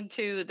talking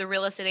to the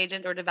real estate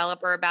agent or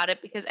developer about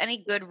it, because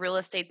any good real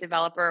estate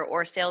developer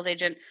or sales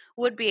agent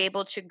would be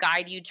able to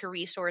guide you to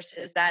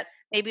resources that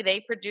maybe they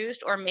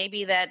produced or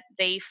maybe that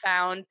they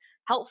found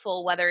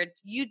helpful, whether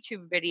it's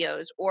YouTube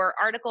videos or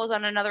articles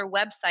on another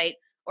website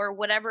or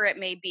whatever it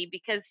may be,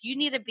 because you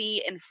need to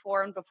be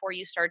informed before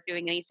you start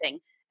doing anything.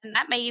 And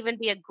that may even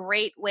be a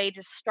great way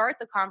to start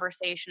the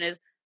conversation is,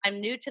 I'm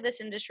new to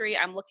this industry.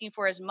 I'm looking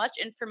for as much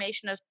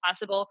information as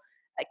possible.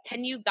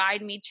 Can you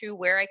guide me to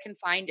where I can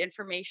find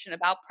information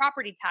about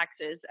property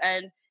taxes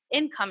and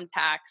income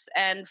tax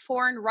and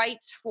foreign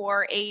rights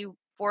for a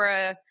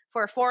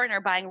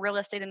foreigner buying real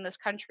estate in this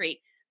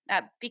country?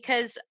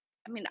 Because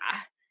I mean,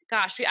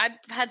 gosh, I've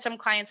had some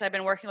clients I've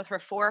been working with for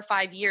 4 or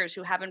 5 years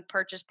who haven't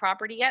purchased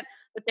property yet,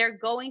 but they're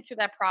going through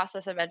that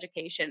process of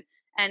education.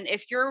 And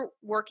if you're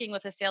working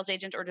with a sales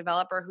agent or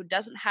developer who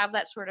doesn't have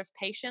that sort of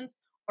patience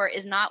or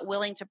is not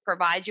willing to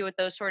provide you with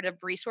those sort of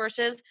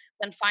resources,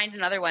 then find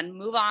another one,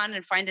 move on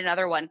and find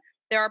another one.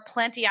 There are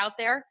plenty out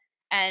there,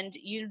 and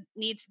you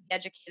need to be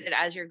educated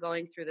as you're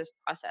going through this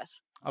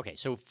process. Okay,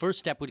 so first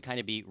step would kind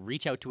of be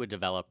reach out to a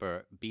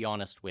developer, be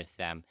honest with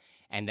them,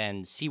 and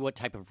then see what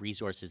type of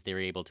resources they're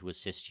able to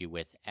assist you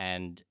with.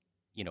 And,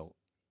 you know,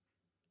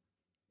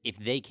 if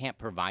they can't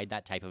provide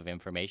that type of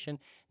information,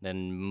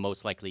 then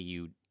most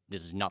likely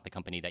this is not the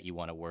company that you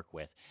want to work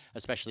with,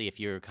 especially if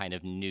you're kind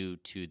of new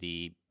to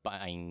the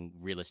buying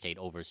real estate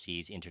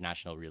overseas,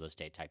 international real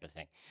estate type of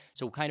thing.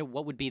 So kind of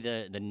what would be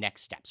the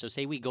next step? So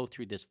say we go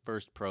through this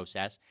first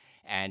process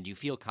and you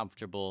feel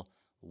comfortable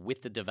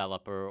with the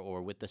developer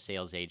or with the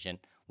sales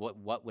agent,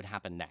 what would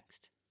happen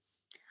next?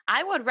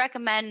 I would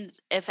recommend,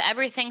 if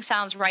everything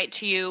sounds right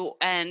to you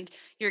and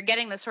you're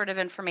getting the sort of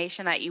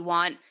information that you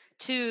want,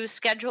 to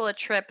schedule a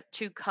trip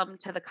to come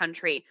to the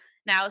country.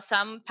 Now,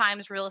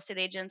 sometimes real estate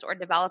agents or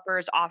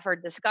developers offer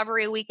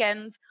discovery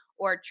weekends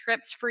or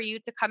trips for you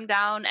to come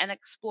down and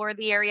explore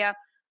the area.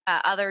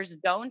 Others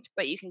don't,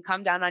 but you can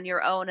come down on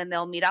your own and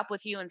they'll meet up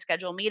with you and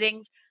schedule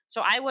meetings.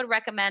 So I would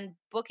recommend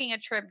booking a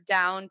trip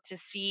down to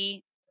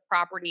see the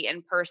property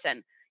in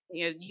person.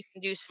 You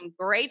can do some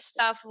great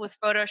stuff with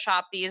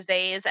Photoshop these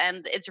days,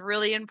 and it's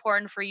really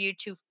important for you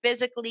to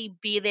physically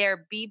be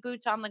there, be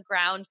boots on the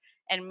ground,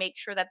 and make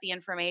sure that the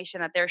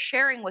information that they're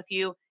sharing with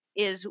you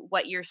is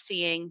what you're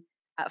seeing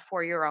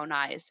for your own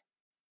eyes.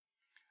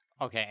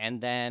 Okay,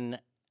 and then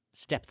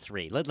step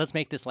three. Let's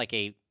make this like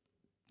I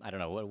don't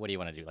know, what do you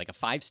want to do? Like a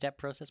 5-step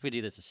process? We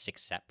do this a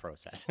 6-step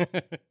process.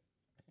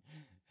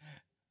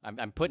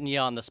 I'm putting you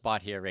on the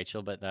spot here,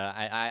 Rachel, but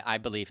I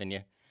believe in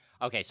you.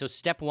 Okay, so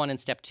step 1 and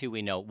step 2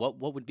 we know. What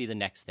would be the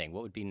next thing?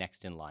 What would be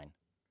next in line?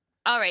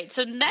 All right.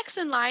 So next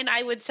in line,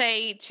 I would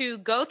say to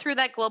go through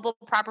that global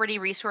property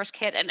resource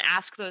kit and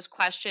ask those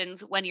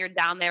questions when you're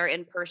down there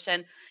in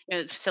person.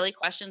 Silly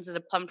questions: is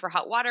a plumb for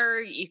hot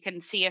water? You can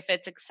see if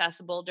it's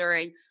accessible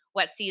during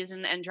wet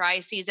season and dry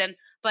season.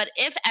 But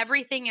if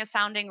everything is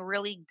sounding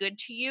really good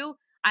to you,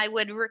 I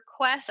would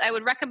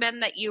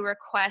recommend that you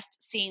request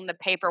seeing the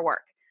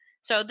paperwork.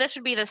 So this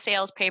would be the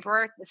sales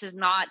paperwork. This is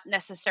not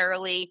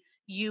necessarily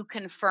you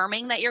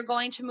confirming that you're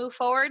going to move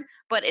forward,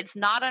 but it's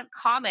not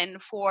uncommon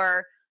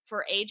for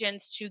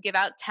agents to give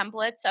out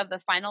templates of the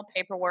final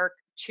paperwork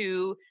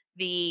to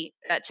the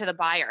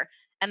buyer.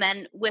 And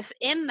then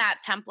within that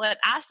template,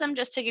 ask them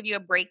just to give you a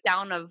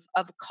breakdown of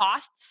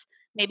costs,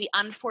 maybe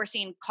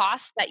unforeseen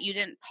costs that you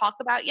didn't talk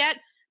about yet.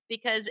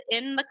 Because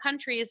in the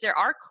countries, there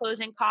are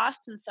closing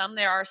costs, and some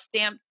there are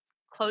stamp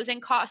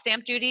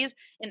duties,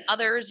 and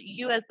others,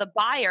 you as the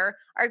buyer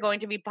are going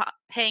to be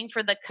paying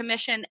for the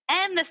commission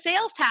and the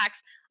sales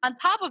tax on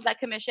top of that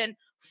commission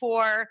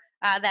for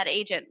that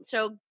agent.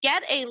 So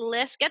get a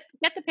list, get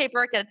the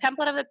paperwork, get a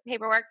template of the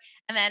paperwork,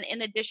 and then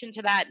in addition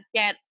to that,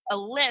 get a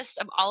list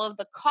of all of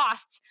the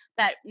costs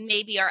that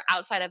maybe are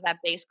outside of that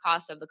base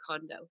cost of the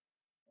condo,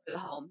 or the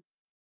home.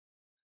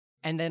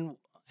 And then,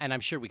 and I'm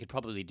sure we could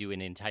probably do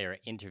an entire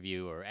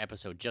interview or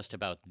episode just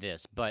about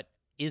this, but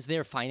is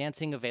there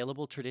financing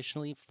available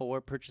traditionally for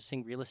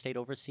purchasing real estate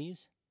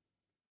overseas?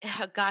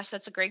 Oh, gosh,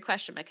 that's a great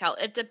question, Mikkel.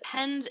 It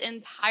depends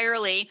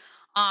entirely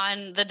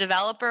on the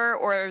developer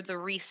or the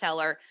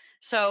reseller.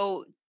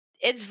 So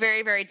it's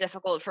very, very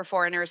difficult for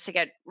foreigners to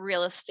get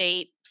real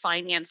estate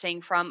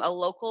financing from a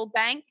local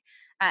bank.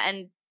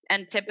 And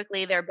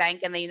typically their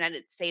bank in the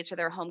United States or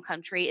their home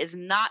country is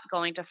not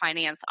going to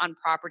finance on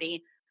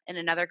property in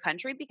another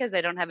country because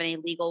they don't have any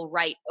legal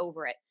right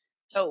over it.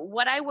 So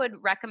what I would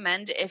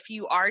recommend if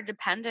you are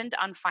dependent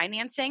on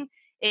financing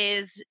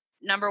is,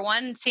 number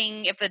one,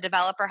 seeing if the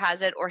developer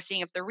has it or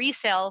seeing if the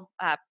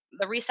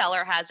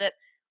reseller has it.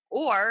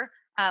 Or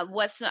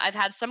what's I've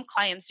had some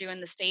clients do in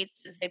the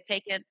States is they've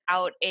taken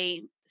out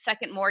a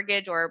second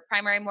mortgage or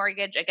primary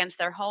mortgage against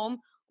their home,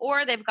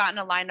 or they've gotten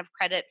a line of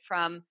credit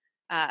from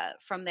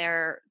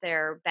their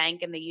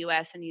bank in the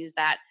US and use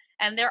that.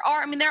 And there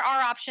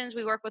are options.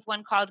 We work with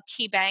one called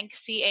Key Bank,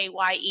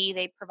 CAYE.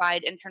 They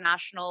provide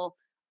international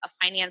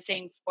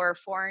financing for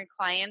foreign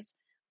clients.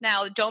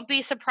 Now, don't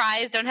be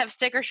surprised, don't have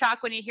sticker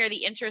shock when you hear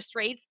the interest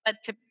rates, but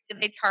typically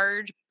they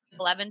charge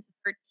 11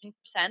 to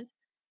 13%.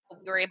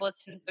 We were able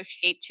to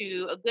negotiate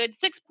to a good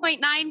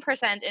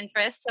 6.9%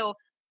 interest. So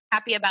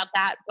happy about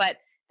that. But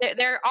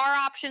there are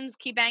options.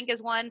 KeyBank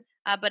is one.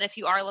 But if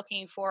you are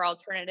looking for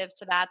alternatives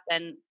to that,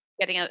 then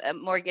getting a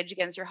mortgage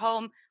against your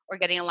home or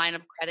getting a line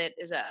of credit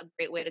is a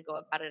great way to go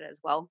about it as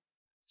well.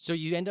 So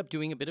you end up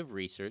doing a bit of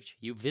research,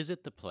 you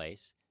visit the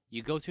place,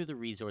 you go through the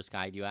resource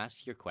guide, you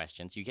ask your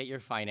questions, you get your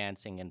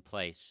financing in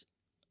place.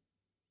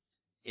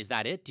 Is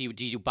that it? Do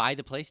you buy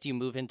the place? Do you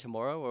move in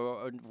tomorrow,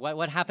 or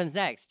what happens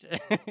next?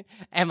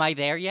 Am I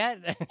there yet?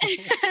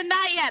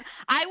 Not yet.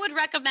 I would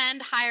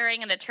recommend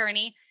hiring an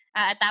attorney.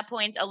 At that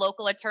point, a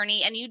local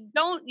attorney, and you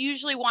don't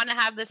usually want to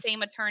have the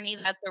same attorney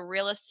that the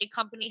real estate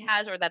company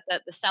has or that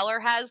the seller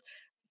has,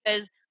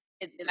 because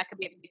that could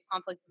be a big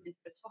conflict of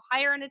interest. So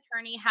hire an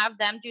attorney, have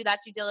them do that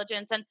due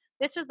diligence. And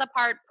this is the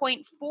part,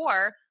 point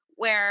four,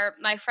 where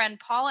my friend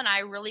Paul and I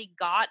really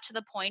got to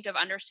the point of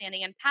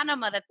understanding in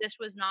Panama that this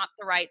was not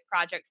the right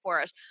project for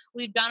us.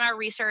 We've done our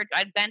research.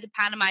 I'd been to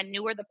Panama, I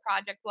knew where the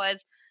project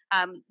was.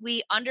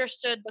 We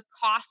understood the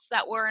costs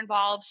that were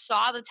involved,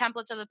 saw the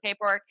templates of the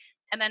paperwork.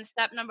 And then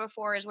step number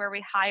four is where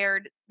we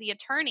hired the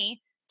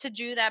attorney to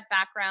do that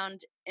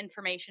background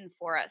information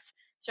for us.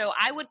 So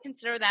I would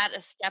consider that a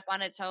step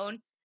on its own.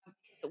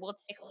 It will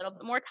take a little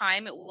bit more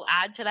time. It will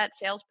add to that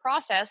sales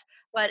process,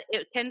 but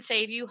it can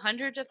save you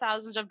hundreds of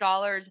thousands of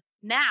dollars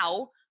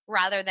now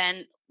rather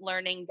than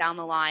learning down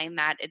the line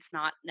that it's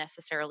not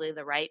necessarily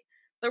the right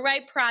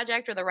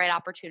project or the right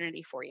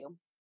opportunity for you.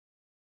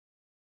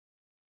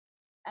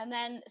 And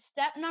then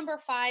step number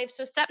five.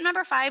 So, step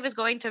number five is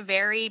going to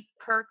vary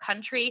per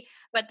country,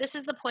 but this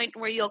is the point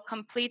where you'll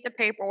complete the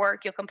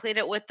paperwork, you'll complete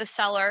it with the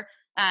seller,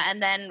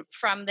 and then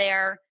from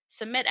there,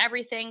 submit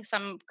everything.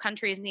 Some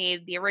countries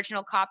need the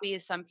original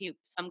copies, some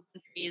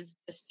countries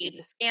just need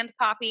the scanned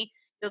copy.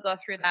 You'll go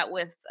through that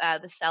with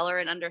the seller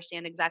and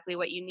understand exactly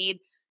what you need,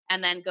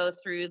 and then go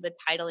through the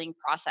titling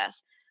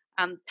process.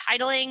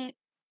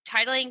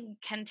 Titling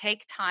can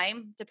take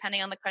time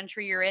depending on the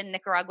country you're in.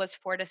 Nicaragua's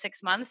 4 to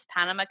 6 months.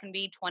 Panama can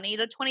be 20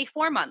 to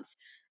 24 months.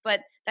 But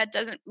that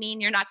doesn't mean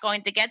you're not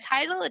going to get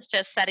title. It's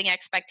just setting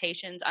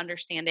expectations,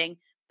 understanding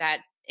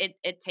that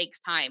it takes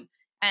time.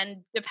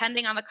 And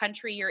depending on the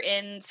country you're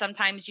in,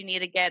 sometimes you need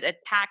to get a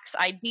tax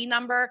ID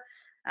number.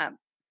 Um,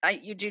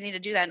 you do need to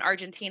do that in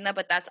Argentina,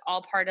 but that's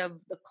all part of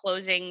the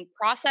closing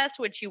process,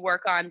 which you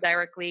work on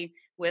directly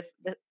with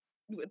the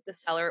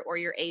seller or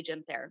your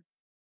agent there.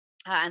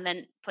 And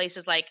then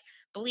places like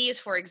Belize,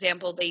 for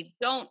example, they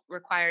don't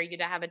require you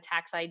to have a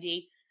tax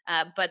ID,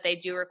 but they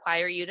do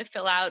require you to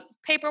fill out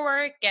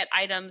paperwork, get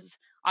items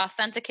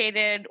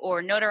authenticated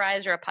or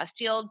notarized or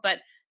apostilled. But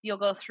you'll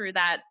go through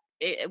that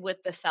with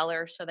the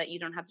seller so that you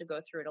don't have to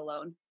go through it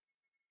alone.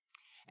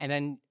 And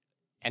then,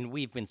 and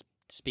we've been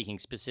speaking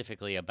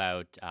specifically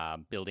about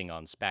building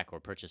on spec or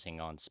purchasing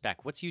on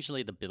spec. What's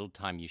usually the build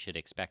time you should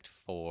expect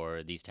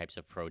for these types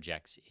of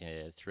projects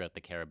throughout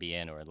the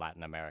Caribbean or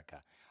Latin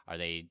America? Are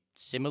they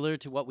similar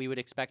to what we would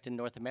expect in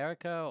North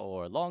America,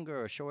 or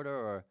longer or shorter,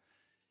 or?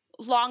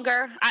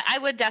 Longer. I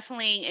would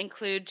definitely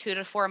include 2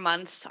 to 4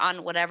 months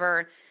on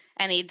whatever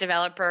any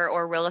developer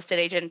or real estate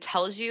agent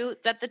tells you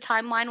that the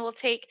timeline will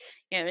take.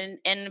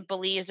 In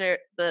Belize,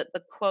 the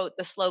quote,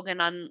 the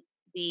slogan on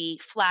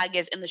the flag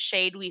is "In the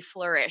shade we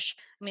flourish."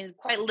 I mean,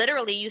 quite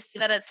literally, you see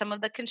that at some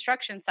of the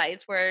construction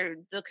sites where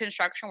the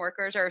construction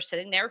workers are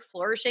sitting there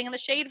flourishing in the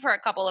shade for a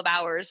couple of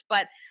hours.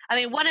 But I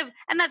mean,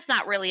 and that's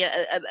not really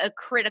a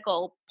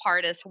critical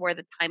part as to where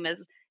the time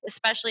is,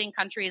 especially in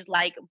countries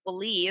like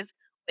Belize.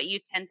 What you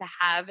tend to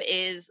have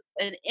is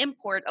an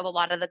import of a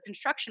lot of the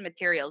construction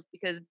materials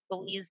because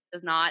Belize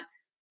does not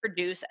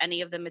produce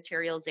any of the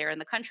materials there in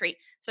the country.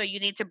 So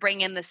you need to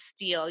bring in the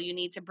steel, you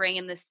need to bring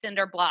in the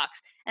cinder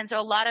blocks. And so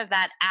a lot of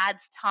that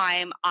adds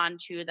time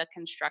onto the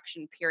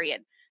construction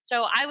period.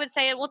 So I would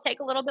say it will take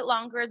a little bit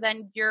longer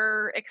than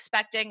you're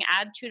expecting.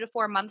 Add 2 to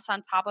 4 months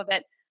on top of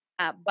it,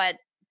 but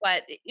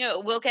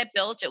it will get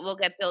built. It will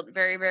get built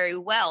very very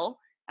well,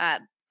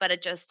 but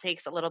it just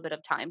takes a little bit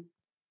of time.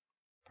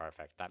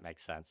 Perfect. That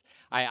makes sense.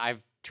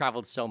 I've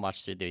traveled so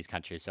much through these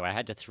countries, so I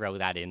had to throw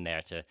that in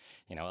there to,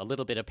 a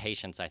little bit of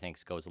patience, I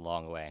think, goes a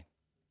long way.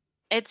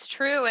 It's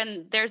true.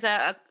 And there's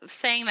a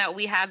saying that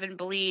we have in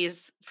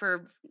Belize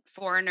for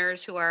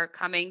foreigners who are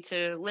coming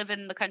to live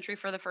in the country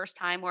for the first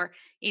time or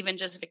even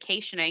just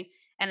vacationing.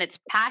 And it's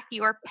pack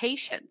your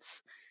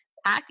patience.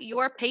 Pack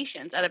your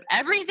patience. Out of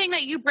everything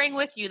that you bring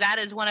with you, that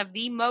is one of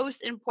the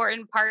most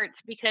important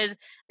parts because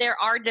there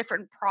are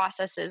different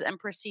processes and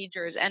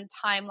procedures and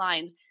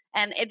timelines.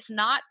 And it's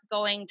not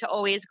going to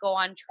always go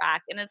on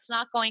track and it's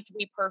not going to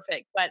be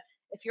perfect. But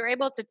if you're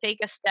able to take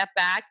a step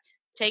back,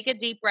 take a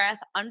deep breath,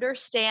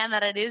 understand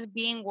that it is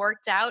being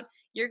worked out,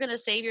 you're going to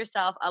save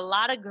yourself a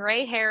lot of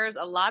gray hairs,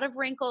 a lot of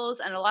wrinkles,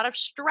 and a lot of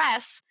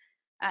stress,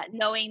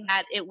 knowing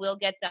that it will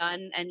get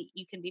done and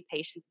you can be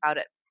patient about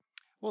it.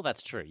 Well,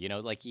 that's true.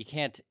 Like you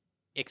can't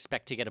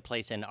expect to get a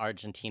place in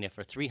Argentina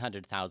for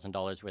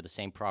 $300,000, where the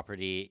same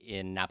property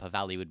in Napa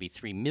Valley would be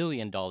 $3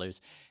 million,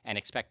 and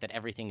expect that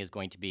everything is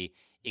going to be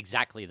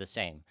exactly the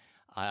same.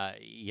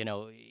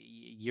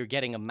 You're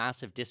getting a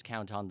massive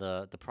discount on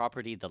the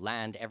property, the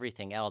land,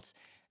 everything else.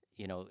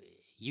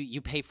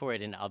 You pay for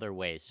it in other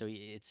ways. So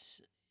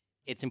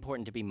it's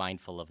important to be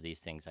mindful of these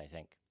things, I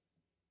think.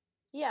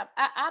 Yeah,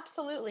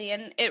 absolutely.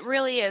 And it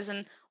really is.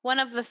 And one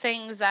of the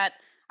things that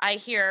I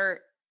hear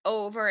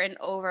over and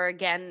over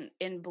again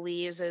in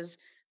Belize is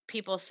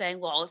people saying,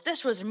 well, if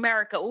this was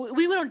America,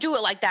 we don't do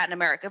it like that in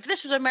America. If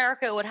this was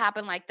America, it would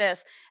happen like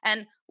this.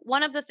 And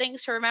one of the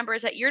things to remember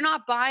is that you're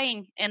not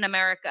buying in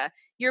America,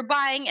 you're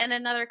buying in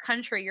another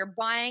country, you're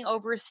buying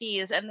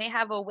overseas, and they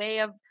have a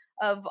way of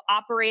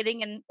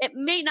operating. And it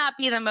may not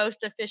be the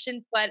most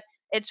efficient, but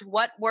it's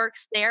what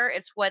works there.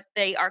 It's what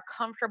they are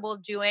comfortable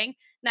doing.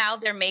 Now,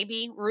 there may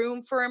be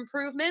room for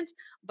improvement,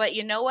 but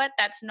you know what?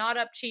 That's not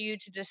up to you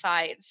to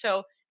decide.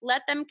 So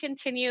let them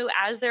continue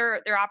as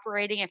they're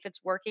operating if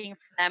it's working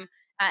for them,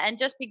 and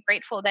just be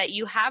grateful that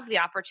you have the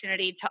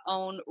opportunity to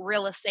own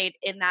real estate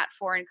in that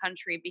foreign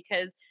country,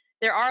 because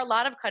there are a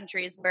lot of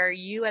countries where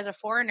you as a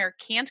foreigner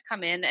can't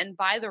come in and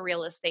buy the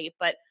real estate,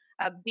 but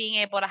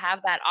being able to have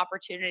that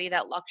opportunity,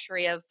 that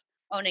luxury of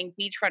owning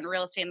beachfront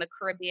real estate in the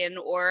Caribbean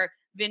or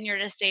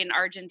vineyard estate in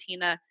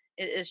Argentina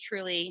is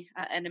truly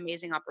an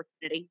amazing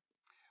opportunity.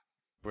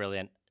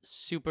 Brilliant.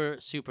 Super,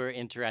 super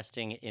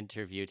interesting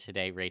interview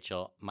today,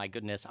 Rachel. My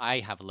goodness, I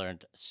have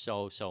learned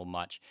so, so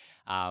much.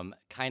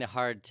 Kind of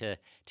hard to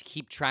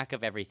keep track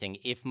of everything.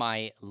 If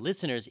my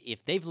listeners,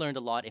 if they've learned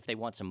a lot, if they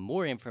want some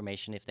more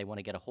information, if they want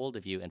to get a hold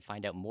of you and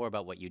find out more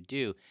about what you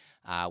do,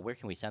 where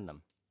can we send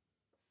them?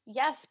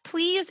 Yes,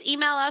 please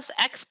email us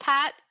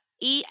expat,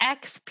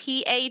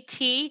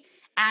 EXPAT,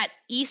 at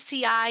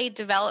ECI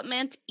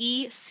Development,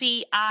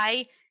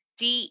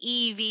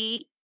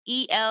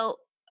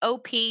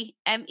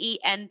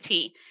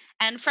 ECIDEVELOPMENT.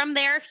 And from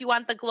there, if you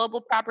want the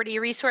Global Property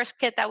Resource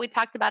Kit that we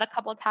talked about a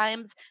couple of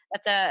times,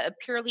 that's a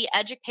purely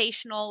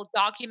educational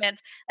document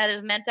that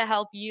is meant to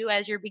help you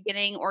as you're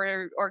beginning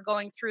or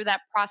going through that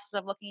process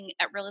of looking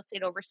at real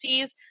estate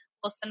overseas.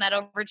 We'll send that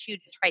over to you.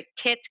 Just write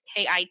KIT,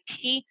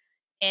 KIT,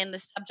 in the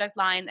subject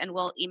line, and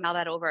we'll email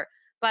that over.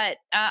 But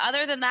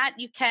other than that,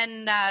 you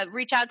can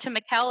reach out to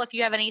Mikkel if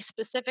you have any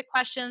specific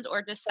questions,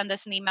 or just send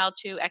us an email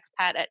to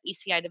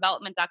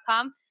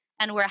expat@ecidevelopment.com,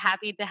 and we're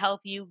happy to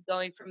help you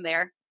going from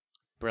there.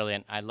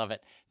 Brilliant. I love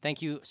it.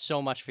 Thank you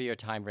so much for your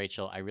time,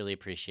 Rachel. I really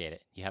appreciate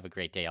it. You have a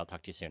great day. I'll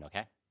talk to you soon,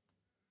 okay?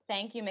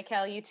 Thank you,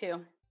 Mikkel. You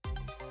too.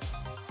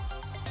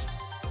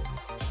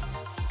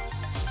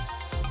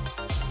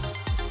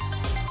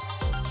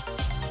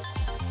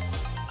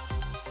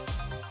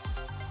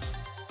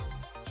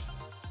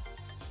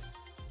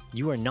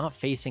 You are not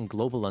facing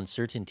global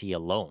uncertainty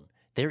alone.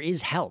 There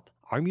is help.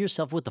 Arm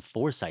yourself with the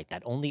foresight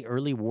that only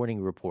Early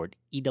Warning Report,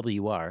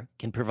 EWR,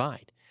 can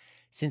provide.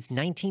 Since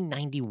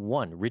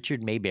 1991,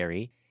 Richard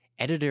Mayberry,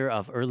 editor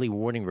of Early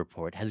Warning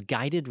Report, has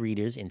guided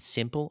readers in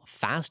simple,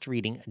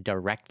 fast-reading,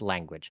 direct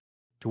language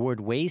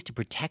toward ways to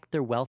protect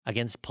their wealth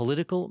against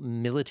political,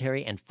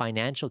 military, and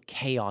financial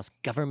chaos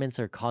governments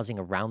are causing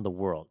around the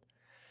world.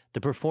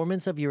 The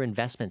performance of your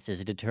investments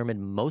is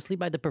determined mostly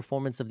by the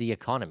performance of the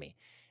economy,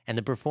 and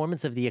the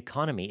performance of the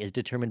economy is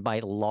determined by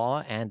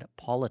law and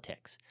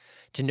politics.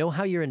 To know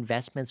how your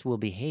investments will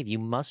behave, you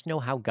must know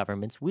how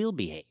governments will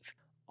behave.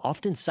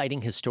 Often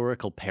citing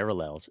historical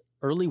parallels,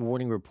 Early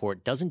Warning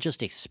Report doesn't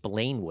just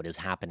explain what is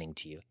happening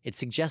to you. It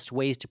suggests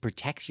ways to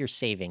protect your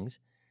savings.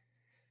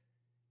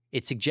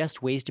 And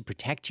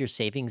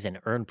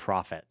earn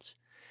profits.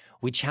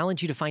 We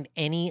challenge you to find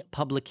any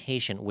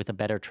publication with a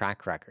better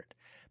track record.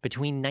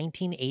 Between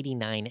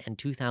 1989 and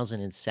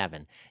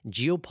 2007,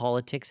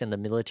 geopolitics and the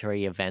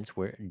military events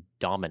were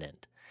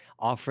dominant,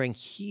 offering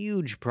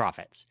huge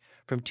profits.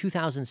 From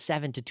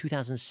 2007 to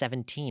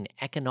 2017,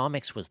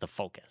 economics was the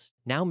focus.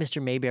 Now,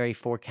 Mr. Mayberry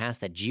forecasts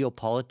that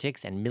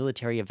geopolitics and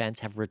military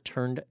events have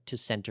returned to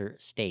center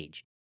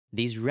stage.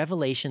 These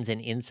revelations and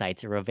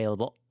insights are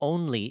available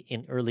only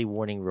in Early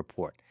Warning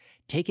Report.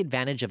 Take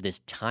advantage of this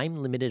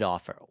time-limited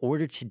offer.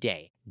 Order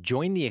today.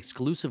 Join the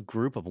exclusive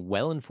group of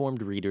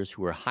well-informed readers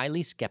who are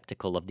highly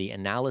skeptical of the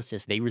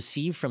analysis they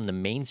receive from the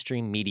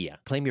mainstream media.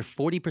 Claim your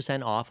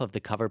 40% off of the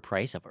cover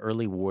price of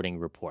Early Warning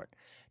Report.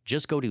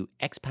 Just go to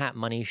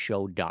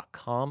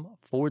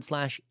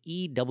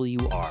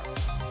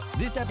expatmoneyshow.com/EWR.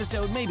 This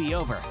episode may be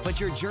over,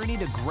 but your journey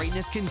to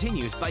greatness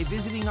continues by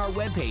visiting our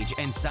webpage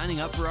and signing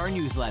up for our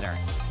newsletter.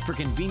 For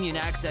convenient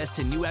access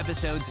to new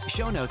episodes,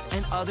 show notes,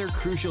 and other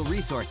crucial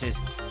resources,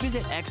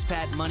 visit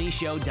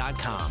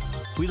expatmoneyshow.com.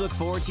 We look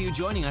forward to you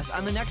joining us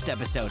on the next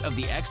episode of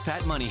the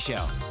Expat Money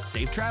Show.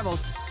 Safe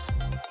travels.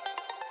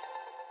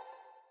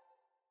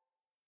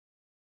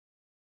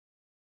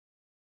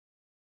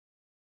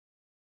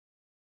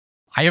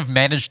 I have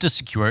managed to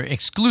secure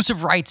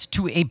exclusive rights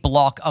to a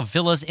block of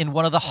villas in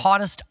one of the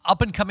hottest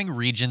up-and-coming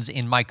regions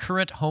in my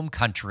current home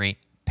country,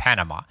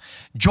 Panama.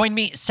 Join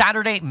me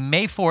Saturday,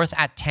 May 4th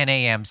at 10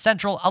 a.m.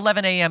 Central,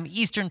 11 a.m.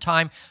 Eastern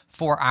Time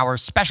for our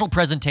special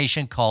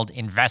presentation called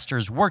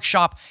Investors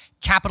Workshop,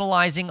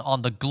 capitalizing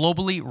on the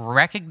globally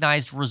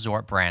recognized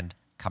resort brand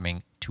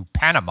coming to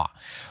Panama.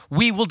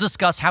 We will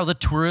discuss how the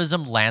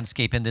tourism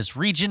landscape in this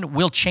region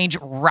will change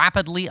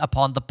rapidly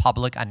upon the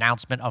public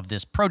announcement of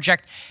this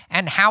project,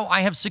 and how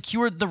I have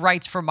secured the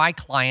rights for my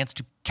clients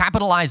to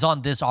capitalize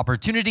on this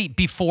opportunity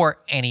before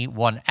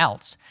anyone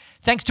else.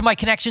 Thanks to my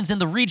connections in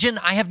the region,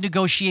 I have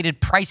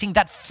negotiated pricing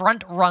that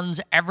front runs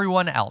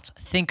everyone else.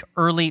 Think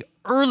early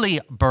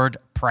bird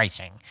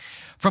pricing.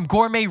 From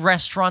gourmet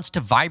restaurants to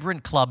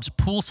vibrant clubs,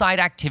 poolside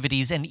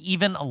activities, and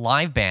even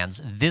live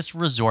bands, this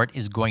resort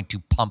is going to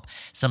pump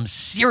some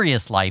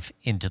serious life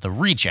into the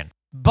region.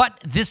 But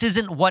this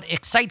isn't what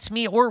excites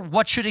me or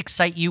what should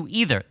excite you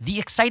either. The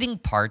exciting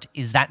part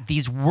is that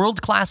these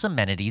world-class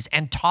amenities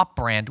and top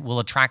brand will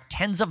attract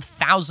tens of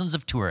thousands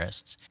of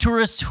tourists.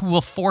 Tourists who will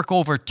fork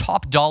over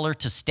top dollar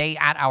to stay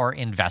at our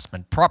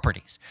investment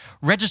properties.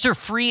 Register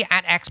free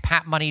at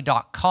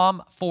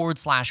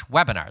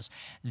expatmoney.com/webinars.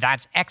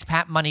 That's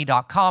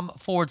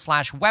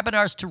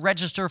expatmoney.com/webinars to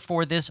register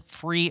for this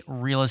free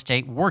real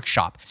estate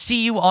workshop.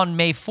 See you on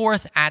May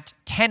 4th at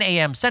 10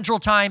 a.m. Central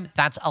Time.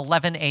 That's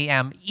 11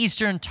 a.m.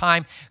 Eastern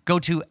Time. Go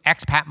to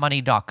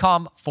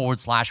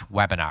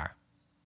expatmoney.com/webinar.